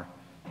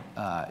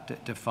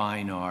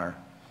our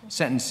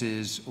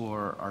sentences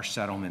or our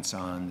settlements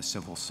on the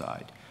civil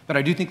side. But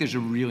I do think there's a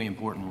really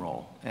important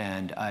role.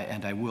 And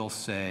I will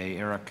say,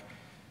 Eric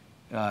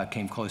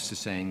came close to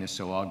saying this,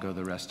 so I'll go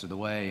the rest of the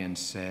way and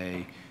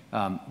say,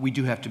 we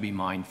do have to be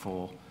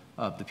mindful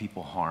of the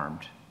people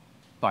harmed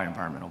by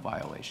environmental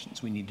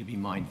violations. We need to be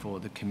mindful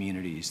of the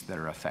communities that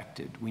are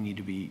affected. We need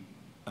to be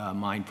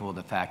mindful of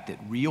the fact that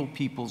real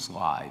people's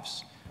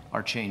lives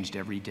are changed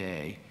every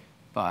day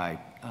by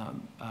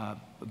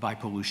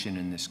pollution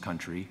in this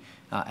country.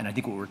 And I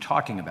think what we're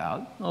talking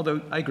about,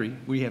 although I agree,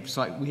 we have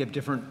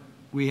different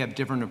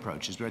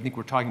approaches, but I think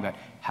we're talking about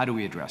how do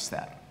we address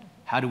that?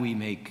 How do we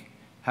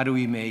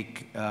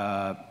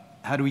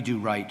do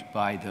right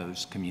by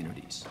those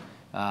communities?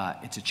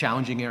 It's a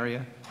challenging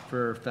area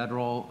for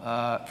federal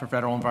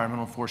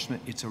environmental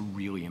enforcement. It's a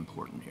really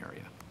important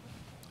area.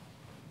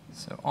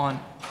 So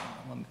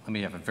let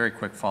me have a very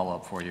quick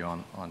follow-up for you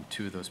on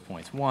two of those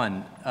points.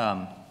 One,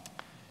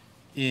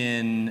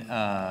 in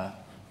I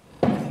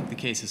think the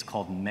case is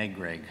called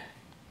Megreg,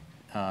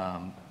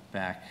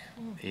 back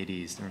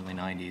 80s, early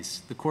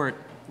 90s, the court,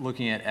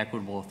 looking at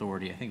equitable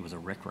authority, I think it was a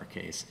RCRA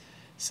case,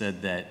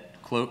 said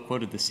that,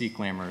 quoted the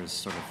C-clamor's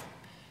sort of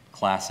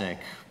classic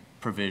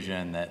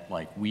provision that,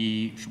 like,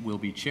 we will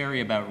be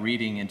chary about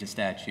reading into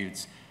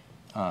statutes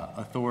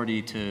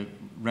authority to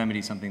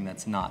remedy something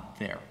that's not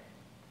there.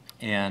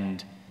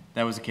 And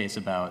that was a case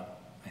about,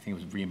 I think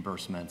it was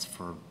reimbursements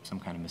for some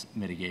kind of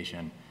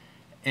mitigation,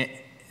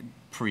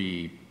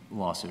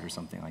 pre-lawsuit or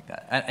something like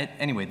that.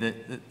 Anyway,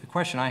 the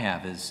question I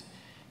have is,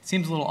 it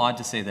seems a little odd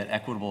to say that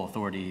equitable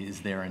authority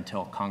is there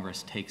until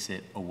Congress takes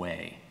it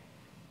away.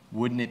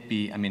 Wouldn't it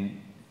be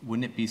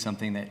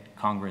something that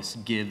Congress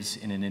gives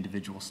in an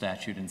individual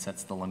statute and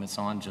sets the limits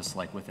on, just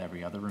like with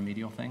every other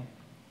remedial thing?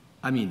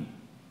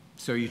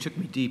 So you took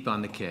me deep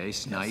on the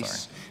case,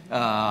 nice.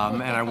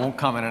 And I won't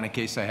comment on a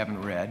case I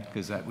haven't read,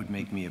 because that would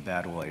make me a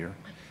bad lawyer.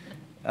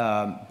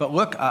 But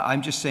look,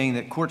 I'm just saying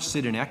that courts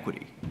sit in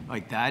equity.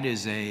 Like, that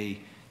is a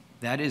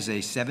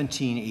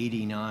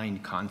 1789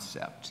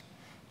 concept.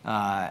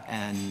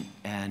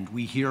 And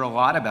we hear a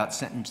lot about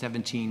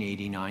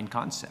 1789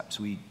 concepts.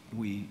 We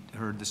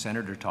heard the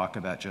senator talk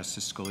about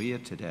Justice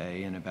Scalia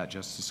today and about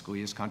Justice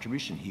Scalia's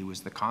contribution. He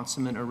was the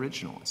consummate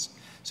originalist.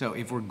 So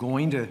if we're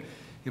going to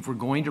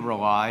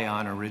rely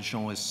on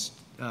originalist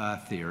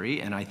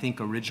theory, and I think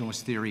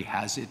originalist theory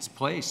has its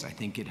place, I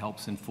think it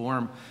helps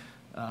inform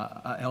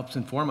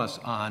us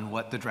on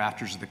what the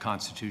drafters of the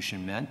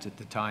Constitution meant at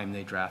the time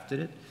they drafted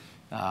it.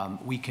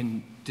 We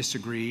can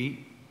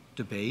disagree,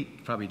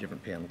 debate, probably a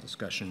different panel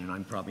discussion, and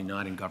I'm probably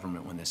not in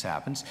government when this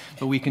happens,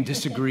 but we can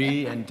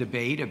disagree and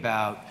debate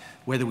about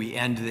whether we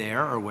end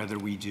there or whether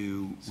we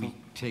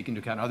take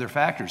into account other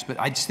factors. But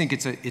I just think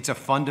it's a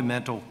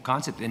fundamental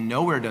concept, and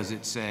nowhere does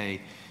it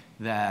say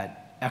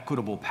that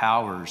equitable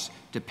powers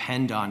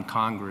depend on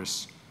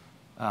Congress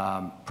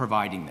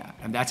providing that.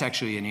 And that's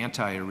actually an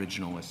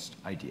anti-originalist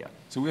idea.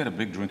 So we had a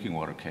big drinking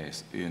water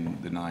case in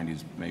the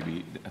 90s,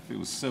 maybe, if it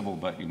was civil,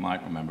 but you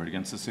might remember it,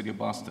 against the city of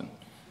Boston.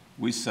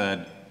 We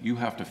said, you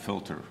have to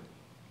filter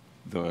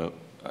the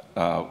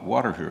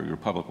water here, your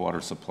public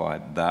water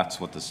supply. That's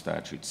what the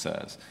statute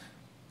says.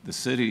 The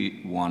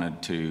city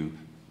wanted to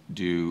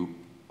do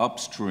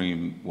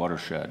upstream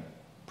watershed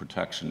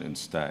protection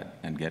instead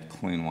and get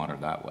clean water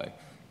that way.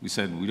 We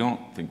said, we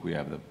don't think we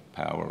have the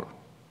power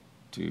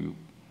to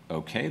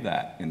okay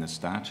that in the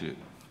statute.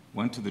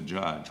 Went to the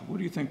judge. What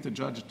do you think the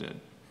judge did?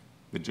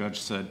 The judge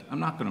said, I'm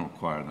not going to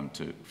require them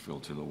to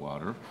filter the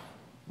water.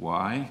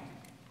 Why?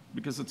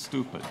 Because it's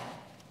stupid.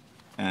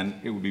 And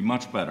it would be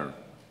much better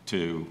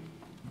to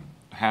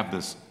have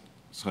this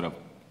sort of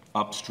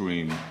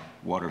upstream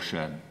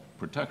watershed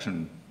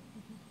protection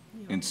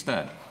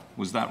instead.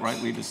 Was that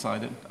rightly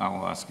decided?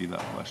 I'll ask you that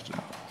question.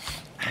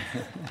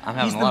 I'm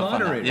having He's a the lot of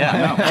fun. moderator.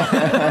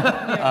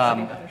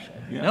 Yeah.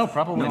 No,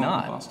 probably No,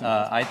 not.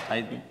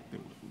 Boston.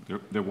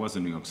 There was a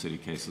New York City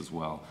case as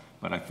well,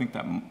 but I think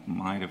that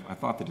might have, I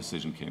thought the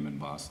decision came in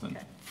Boston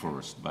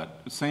first,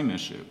 but same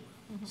issue,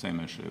 same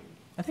issue.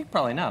 I think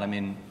probably not. I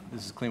mean,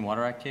 this is a Clean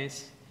Water Act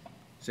case.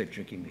 Safe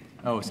drinking meeting.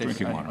 Oh, safe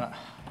Drinking water.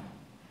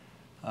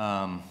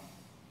 I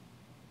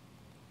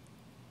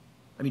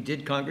mean,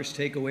 did Congress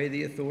take away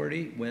the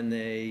authority when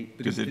they,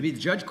 because Did the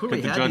judge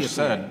clearly But had the the judge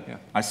authority. said,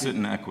 I sit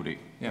in equity.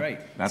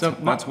 Right. That's So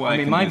why I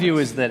mean, can my do view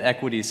this. is that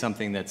equity is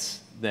something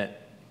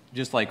that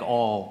just like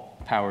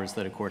all powers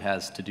that a court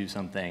has to do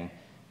something,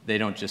 they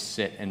don't just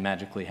sit and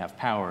magically have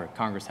power.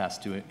 Congress has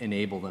to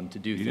enable them to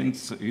do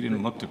things. He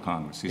didn't look to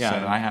Congress. He Yeah,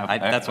 said,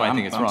 that's why I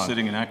think it's wrong. I'm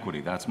sitting in equity.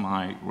 That's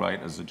my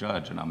right as a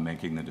judge, and I'm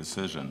making the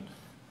decision.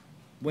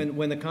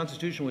 When the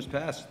Constitution was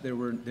passed, there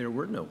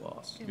were no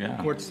laws. Yeah.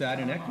 The court sat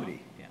in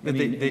equity. But I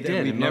mean, they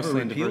did, we've and never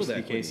mostly in repealed diversity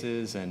equity.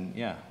 cases, and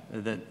yeah,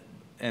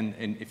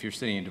 and if you're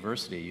sitting in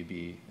diversity, you'd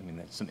be, I mean,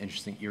 there's some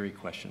interesting eerie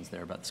questions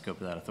there about the scope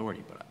of that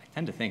authority, but I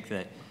tend to think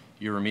that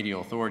your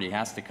remedial authority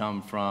has to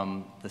come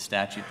from the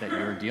statute that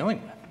you're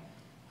dealing with.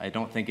 I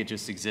don't think it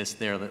just exists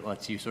there that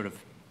lets you sort of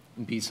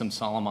be some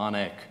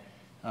Solomonic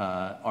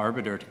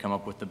arbiter to come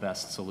up with the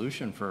best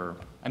solution for,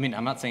 I mean,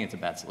 I'm not saying it's a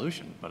bad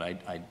solution, but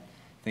I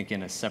think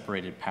in a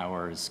separated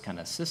powers kind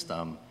of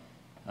system,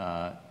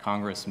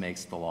 Congress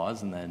makes the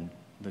laws and then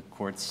the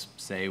courts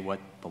say what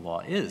the law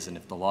is. And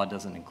if the law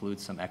doesn't include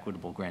some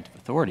equitable grant of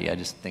authority, I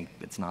just think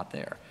it's not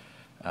there.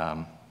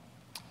 I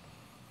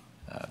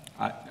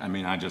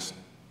mean,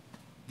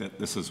 that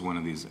this is one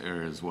of these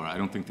areas where I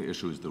don't think the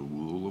issue is the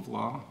rule of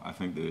law. I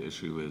think the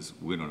issue is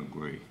we don't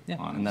agree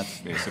on and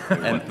that's basically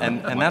what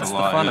that's the the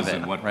law fun is of it,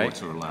 and what right?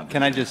 courts are allowed to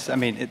Can I do. just, I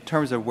mean, in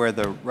terms of where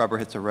the rubber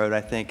hits the road, I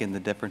think, and the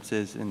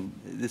differences, and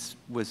this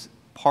was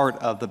part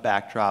of the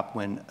backdrop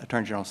when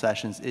Attorney General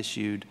Sessions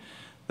issued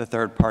the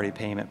third-party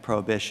payment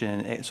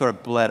prohibition. It sort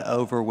of bled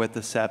over with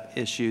the SEP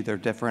issue. They're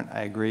different,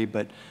 I agree,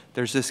 but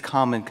there's this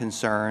common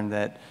concern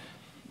that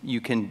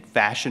you can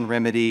fashion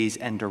remedies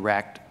and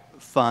direct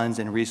funds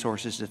and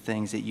resources to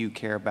things that you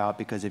care about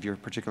because of your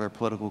particular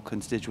political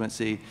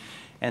constituency.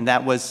 And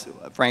that was,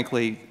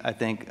 frankly, I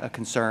think, a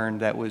concern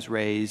that was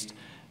raised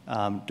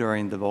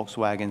during the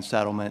Volkswagen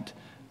settlement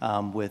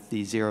with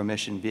the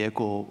zero-emission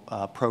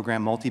vehicle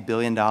program,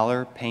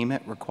 multi-billion-dollar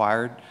payment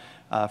required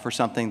for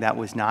something that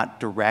was not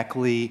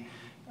directly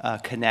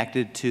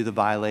connected to the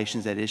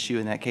violations at issue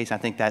in that case. I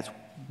think that's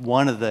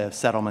one of the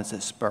settlements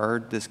that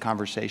spurred this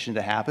conversation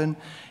to happen.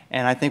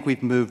 And I think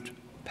we've moved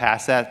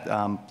past that.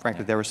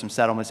 Frankly, there were some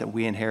settlements that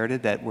we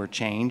inherited that were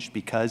changed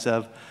because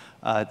of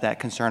that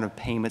concern of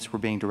payments were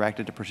being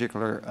directed to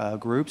particular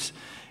groups,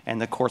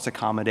 and the courts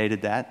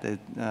accommodated that.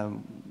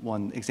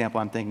 One example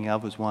I'm thinking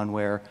of was one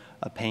where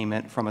a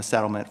payment from a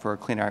settlement for a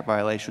Clean Air Act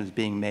violation was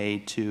being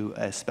made to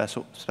a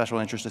special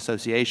interest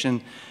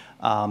association.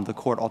 The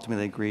court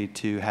ultimately agreed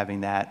to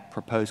having that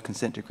proposed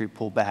consent decree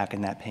pulled back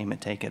and that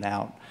payment taken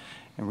out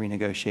and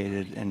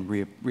renegotiated and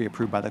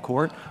reapproved by the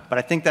court. But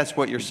I think that's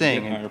what you're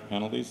saying. Did you get higher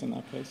penalties in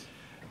that case?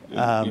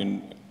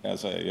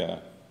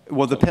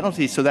 Well, the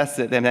penalties, so that's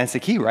the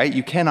key, right?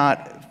 You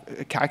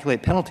cannot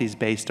calculate penalties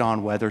based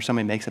on whether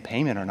somebody makes a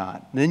payment or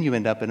not. Then you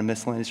end up in a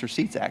Miscellaneous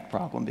Receipts Act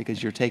problem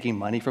because you're taking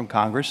money from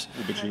Congress,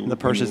 the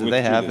purses that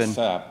they have. And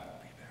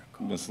SAP,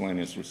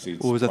 miscellaneous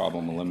receipts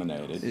problem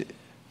eliminated.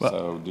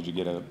 So did you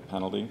get a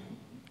penalty,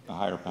 a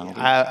higher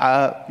penalty?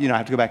 I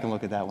have to go back and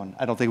look at that one.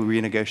 I don't think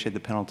we renegotiated the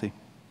penalty.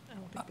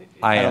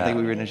 I don't think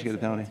we renegotiated the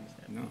penalty.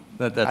 No.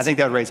 I think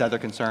that would raise other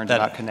concerns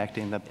about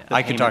connecting the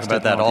I could talk payments to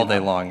about the that all penalty.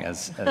 day long,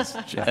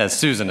 as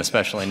Susan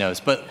especially knows.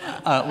 But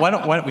why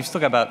don't we've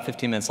still got about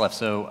 15 minutes left,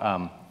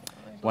 so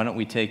why don't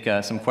we take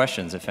some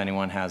questions if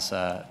anyone has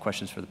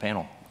questions for the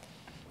panel?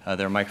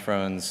 There are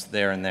microphones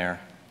there and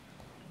there.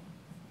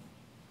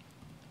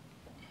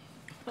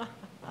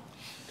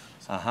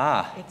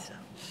 Aha. It's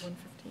 1:15,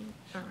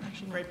 or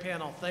actually, Great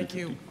panel. Thank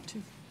you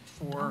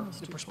for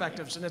the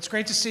perspectives. And it's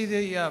great to see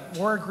the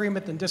more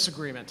agreement than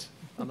disagreement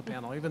on the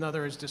panel, even though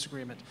there is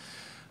disagreement.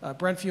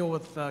 Brent Fuel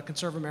with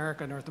Conserve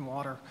America and Earth and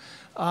Water.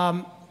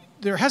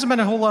 There hasn't been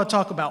a whole lot of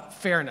talk about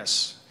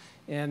fairness,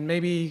 and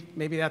maybe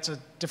that's a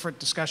different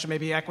discussion.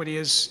 Maybe equity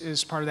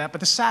is part of that. But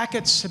the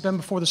Sacketts have been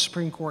before the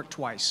Supreme Court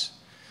twice.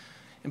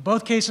 In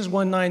both cases,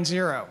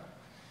 1-9-0.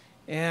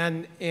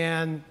 And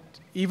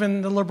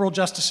even the liberal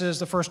justices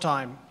the first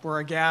time were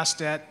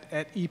aghast at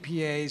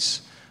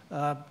EPA's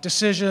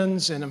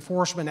decisions and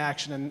enforcement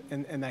action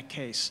in that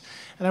case.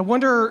 And I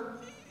wonder,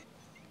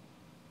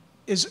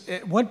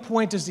 at what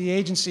point does the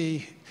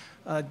agency,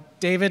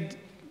 David,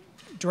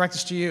 direct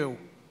this to you,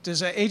 does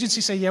the agency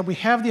say, yeah, we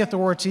have the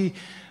authority,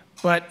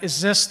 but is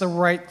this the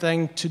right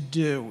thing to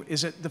do?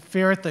 Is it the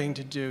fair thing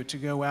to do to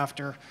go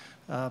after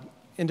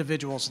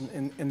individuals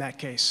in that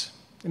case?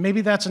 And maybe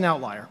that's an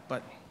outlier,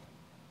 but.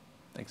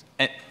 Thanks.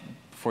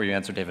 before you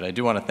answer, David, I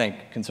do want to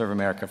thank Conserve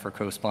America for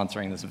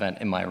co-sponsoring this event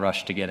in my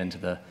rush to get into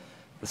the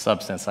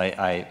substance.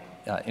 I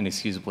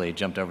inexcusably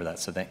jumped over that,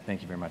 so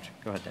thank you very much.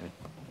 Go ahead, David.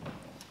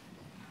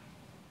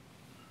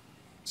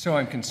 So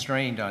I'm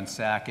constrained on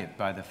Sackett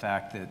by the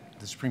fact that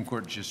the Supreme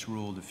Court just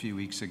ruled a few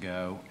weeks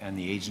ago, and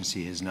the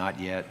agency has not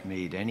yet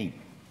made any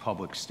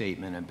public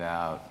statement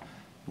about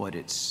what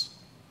its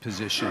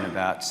position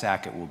about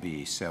Sackett will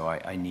be. So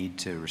I need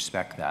to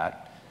respect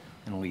that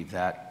and leave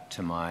that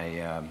to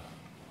my,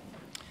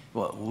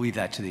 well, we'll leave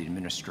that to the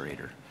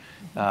administrator.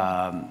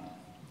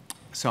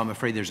 So I'm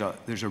afraid there's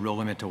a real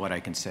limit to what I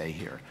can say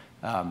here.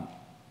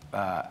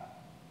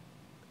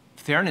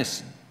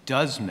 Fairness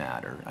does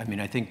matter. I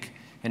mean, I think,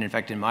 and in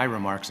fact, in my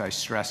remarks, I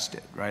stressed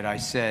it, right? I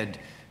said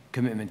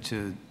commitment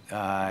to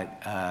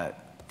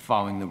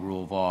following the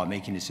rule of law,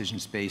 making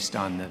decisions based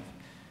on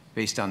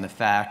the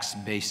facts,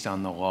 based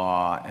on the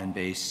law, and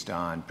based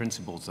on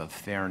principles of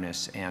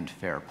fairness and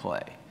fair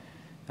play.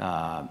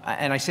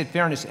 And I said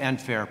fairness and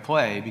fair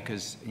play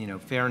because, you know,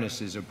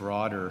 fairness is a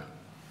broader,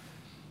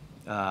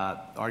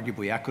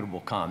 arguably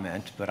equitable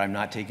comment, but I'm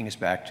not taking us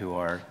back to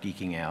our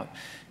geeking out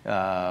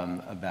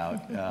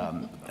about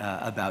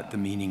the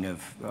meaning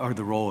of, or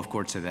the role of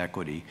courts of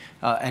equity.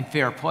 And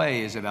fair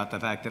play is about the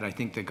fact that I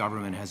think the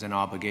government has an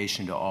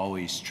obligation to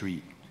always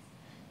treat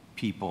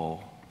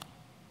people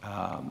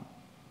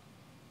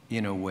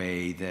in a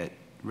way that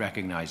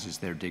recognizes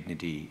their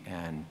dignity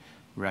and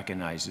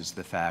recognizes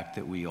the fact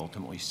that we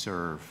ultimately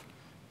serve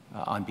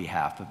on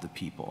behalf of the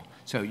people.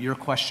 So your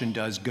question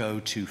does go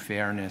to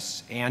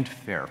fairness and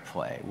fair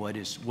play.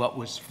 What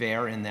was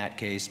fair in that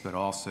case, but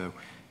also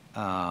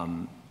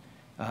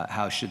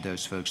how should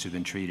those folks have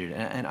been treated?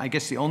 And I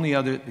guess the only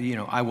other, you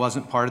know, I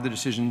wasn't part of the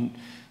decision.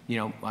 You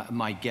know,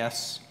 my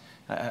guess,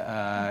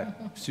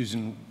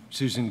 Susan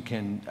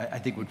can, I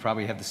think would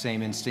probably have the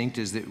same instinct,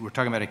 is that we're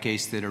talking about a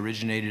case that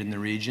originated in the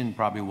region,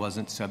 probably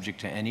wasn't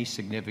subject to any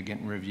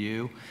significant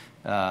review.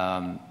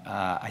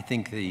 I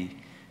think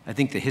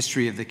the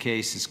history of the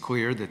case is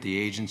clear that the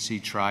agency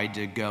tried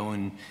to go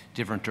in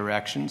different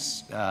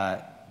directions.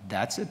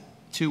 That's a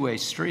two-way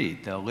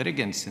street. The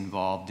litigants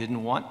involved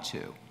didn't want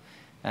to.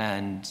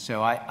 And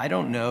so I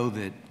don't know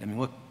that, I mean,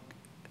 look,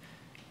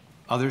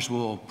 others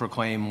will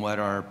proclaim what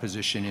our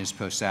position is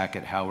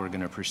post-Sackett, how we're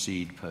going to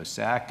proceed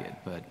post-Sackett.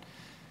 But,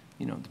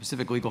 you know, the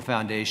Pacific Legal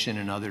Foundation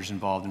and others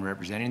involved in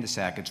representing the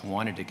Sacketts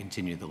wanted to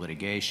continue the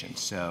litigation.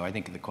 So I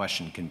think the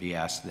question can be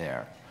asked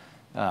there.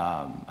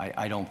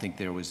 I don't think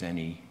there was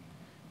any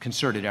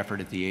concerted effort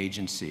at the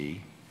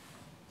agency.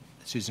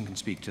 Susan can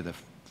speak to the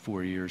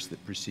 4 years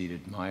that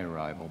preceded my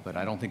arrival, but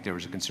I don't think there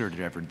was a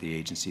concerted effort at the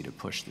agency to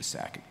push the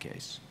Sackett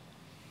case.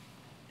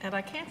 And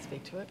I can't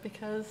speak to it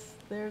because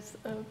there's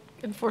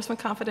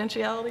enforcement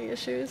confidentiality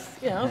issues,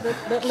 you know,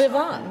 that live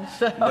on.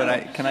 So.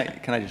 But can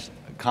I just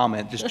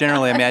comment? Just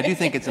generally, I mean, I do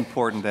think it's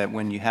important that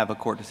when you have a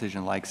court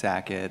decision like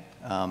Sackett,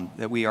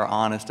 that we are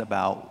honest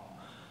about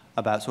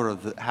sort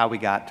of how we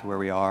got to where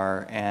we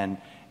are. And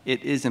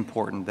it is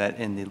important that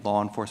in the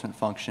law enforcement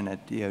function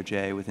at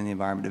DOJ, within the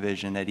Environment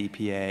Division, at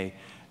EPA,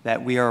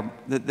 that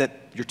that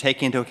you're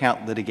taking into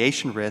account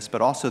litigation risk,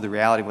 but also the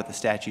reality of what the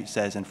statute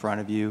says in front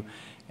of you.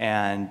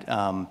 And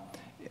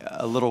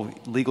a little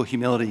legal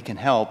humility can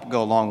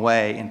go a long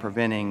way in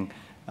preventing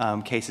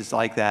cases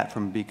like that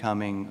from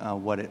becoming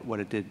what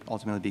it did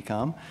ultimately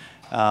become.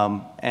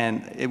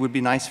 And it would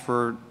be nice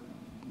for,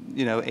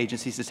 you know,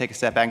 agencies to take a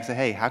step back and say,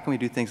 hey, how can we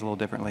do things a little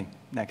differently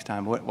next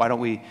time? Why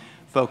don't we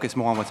focus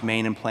more on what's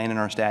main and plain in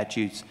our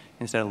statutes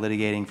instead of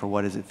litigating for,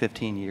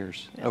 15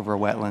 years over a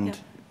wetland,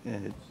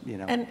 you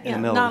know, and, in the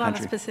middle of the country? Not on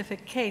a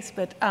specific case,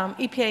 but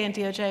EPA and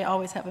DOJ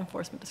always have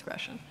enforcement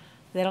discretion.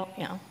 They don't,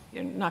 you know,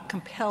 you're not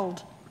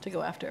compelled to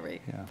go after every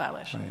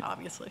violation, right.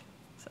 Obviously.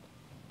 So.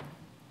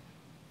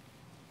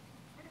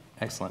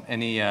 Excellent.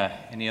 Any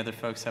other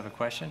folks have a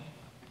question?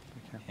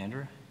 Okay.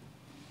 Andrew?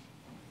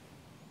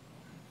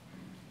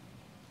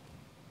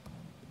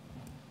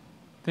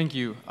 Thank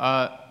you.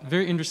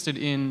 Very interested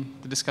in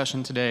the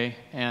discussion today,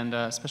 and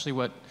especially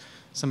what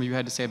some of you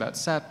had to say about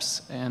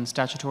SEPs and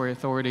statutory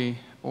authority,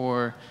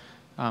 or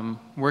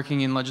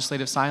working in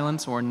legislative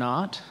silence or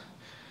not.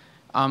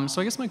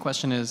 So I guess my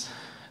question is,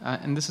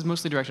 and this is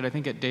mostly directed, I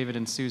think, at David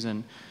and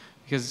Susan,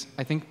 because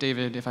I think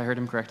David, if I heard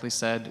him correctly,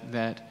 said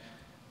that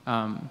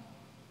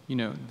you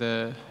know,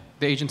 the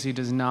agency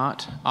does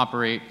not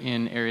operate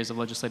in areas of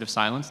legislative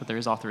silence, that there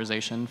is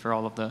authorization for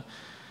all of the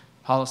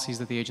policies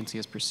that the agency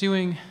is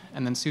pursuing.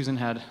 And then Susan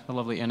had a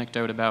lovely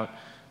anecdote about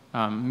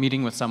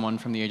meeting with someone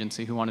from the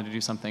agency who wanted to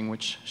do something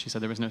which she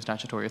said there was no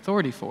statutory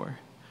authority for.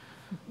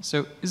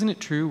 So isn't it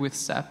true with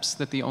SEPs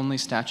that the only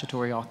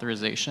statutory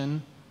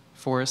authorization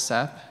for a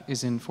SEP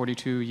is in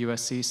 42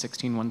 U.S.C.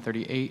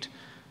 16138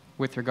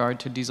 with regard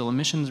to diesel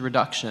emissions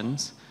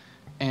reductions,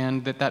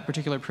 and that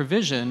particular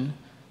provision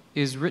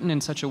is written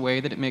in such a way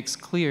that it makes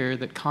clear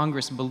that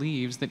Congress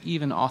believes that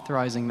even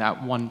authorizing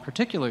that one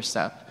particular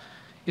SEP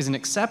is an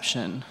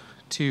exception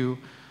to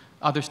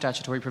other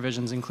statutory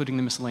provisions, including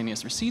the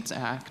Miscellaneous Receipts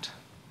Act,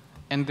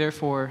 and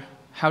therefore,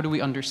 how do we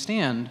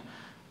understand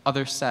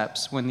other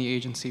SEPs when the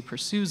agency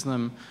pursues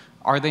them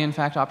Are they in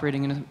fact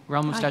operating in a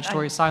realm of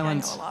statutory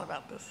silence? I know a lot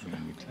about this.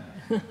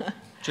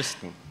 Just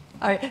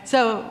All right,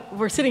 so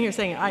we're sitting here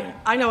saying,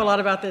 I know a lot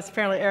about this,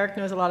 apparently Eric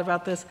knows a lot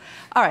about this.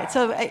 All right,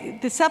 so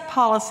the SEP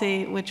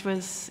policy, which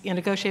was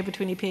negotiated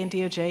between EPA and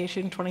DOJ,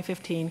 issued in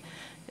 2015,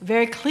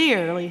 very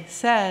clearly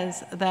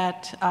says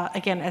that,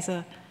 again, as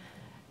a,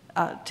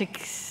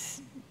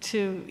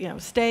 to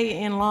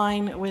stay in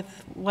line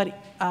with what,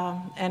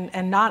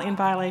 and not in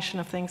violation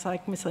of things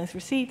like miscellaneous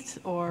receipts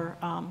or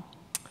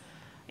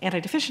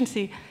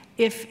anti-deficiency,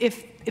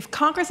 if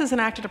Congress has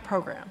enacted a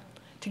program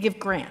to give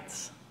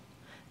grants,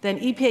 then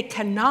EPA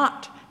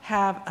cannot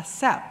have a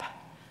SEP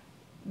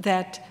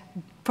that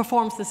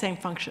performs the same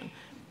function.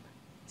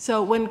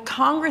 So when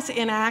Congress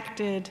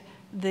enacted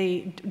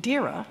the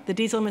DERA, the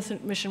Diesel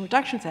Emission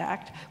Reductions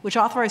Act, which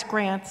authorized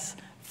grants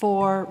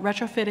for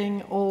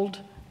retrofitting old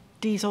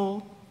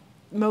diesel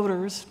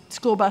motors,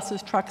 school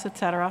buses, trucks, et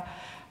cetera,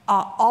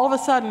 all of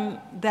a sudden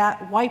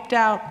that wiped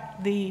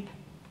out the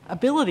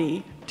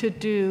ability to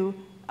do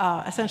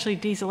essentially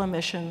diesel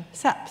emission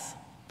SEPs.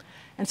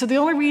 And so the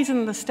only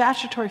reason the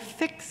statutory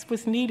fix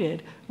was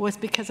needed was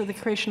because of the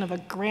creation of a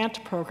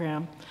grant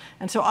program.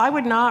 And so I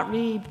would not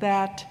read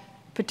that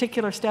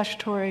particular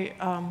statutory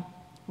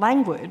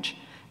language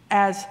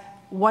as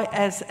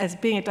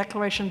being a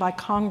declaration by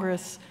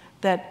Congress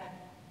that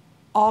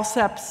all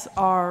SEPs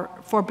are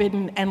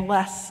forbidden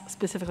unless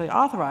specifically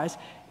authorized.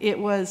 It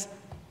was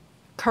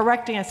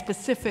correcting a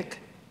specific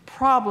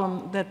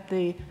problem that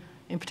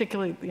in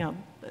particular,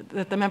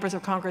 that the members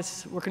of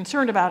Congress were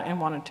concerned about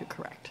and wanted to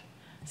correct.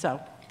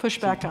 So push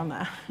back on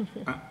that.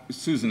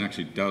 Susan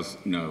actually does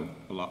know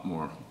a lot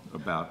more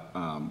about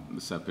the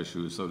SEP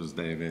issue. So does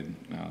David,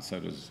 so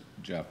does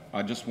Jeff.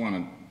 I just want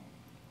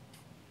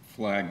to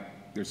flag,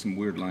 there's some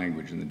weird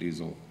language in the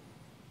diesel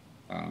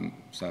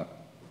SEP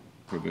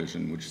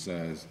provision, which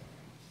says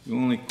you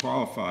only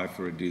qualify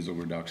for a diesel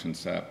reduction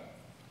SEP.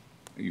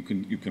 You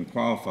can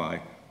qualify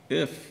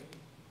if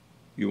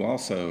you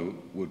also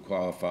would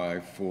qualify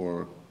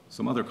for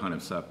some other kind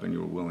of SEP and you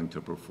were willing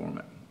to perform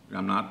it.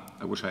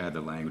 I wish I had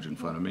the language in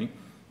front of me,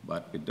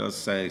 but it does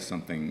say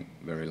something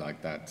very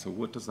like that. So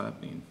what does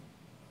that mean?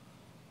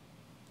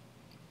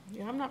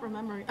 Yeah, I'm not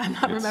remembering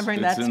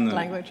that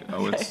language.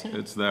 Oh, okay.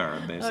 it's there.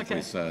 It basically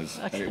okay. says,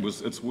 okay.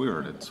 It's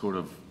weird. It's sort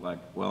of like,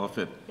 well,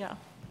 yeah.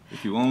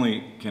 if you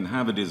only can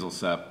have a diesel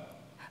SEP,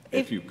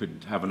 if you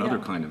could have another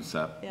kind of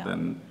SEP,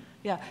 then.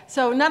 Yeah,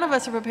 so none of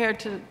us are prepared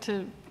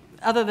to,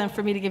 other than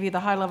for me to give you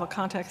the high-level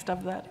context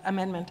of that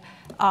amendment.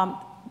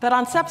 But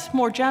on SEPs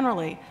more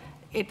generally,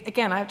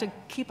 again, I have to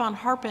keep on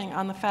harping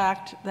on the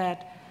fact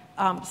that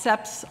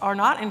SEPs are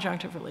not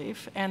injunctive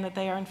relief and that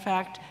they are, in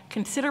fact,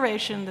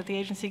 consideration that the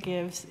agency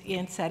gives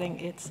in setting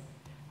its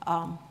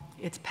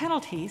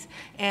penalties.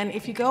 And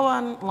if you go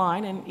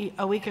online, and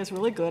OECA is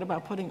really good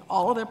about putting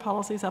all of their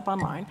policies up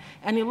online,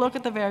 and you look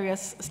at the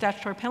various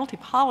statutory penalty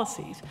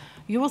policies,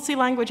 you will see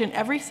language in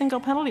every single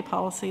penalty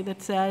policy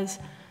that says,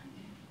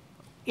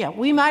 yeah,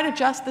 we might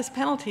adjust this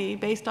penalty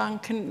based on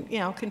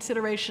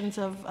considerations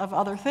of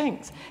other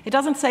things. It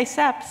doesn't say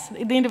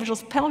SEPs. The individual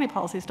penalty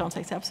policies don't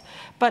say SEPs,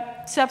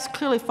 but SEPs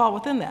clearly fall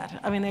within that.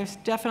 I mean, there's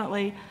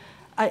definitely,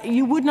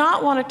 you would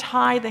not want to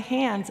tie the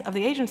hands of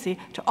the agency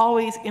to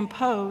always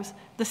impose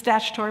the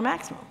statutory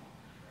maximum.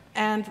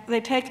 And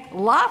they take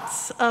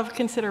lots of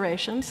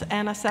considerations,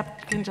 and a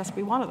SEP can just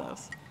be one of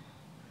those.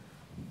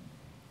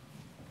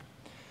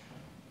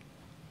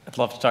 I'd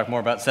love to talk more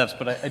about SEPs,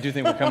 but I do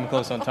think we're coming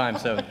close on time.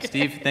 So, okay.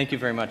 Steve, thank you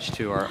very much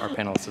to our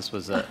panelists. This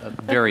was a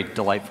very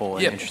delightful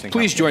and interesting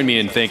Please join me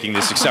in thanking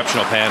this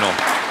exceptional panel.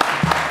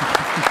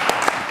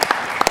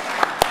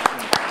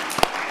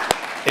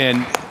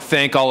 And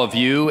thank all of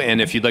you.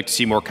 And if you'd like to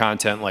see more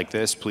content like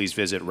this, please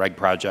visit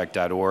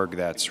regproject.org.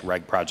 That's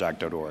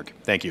regproject.org.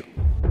 Thank you.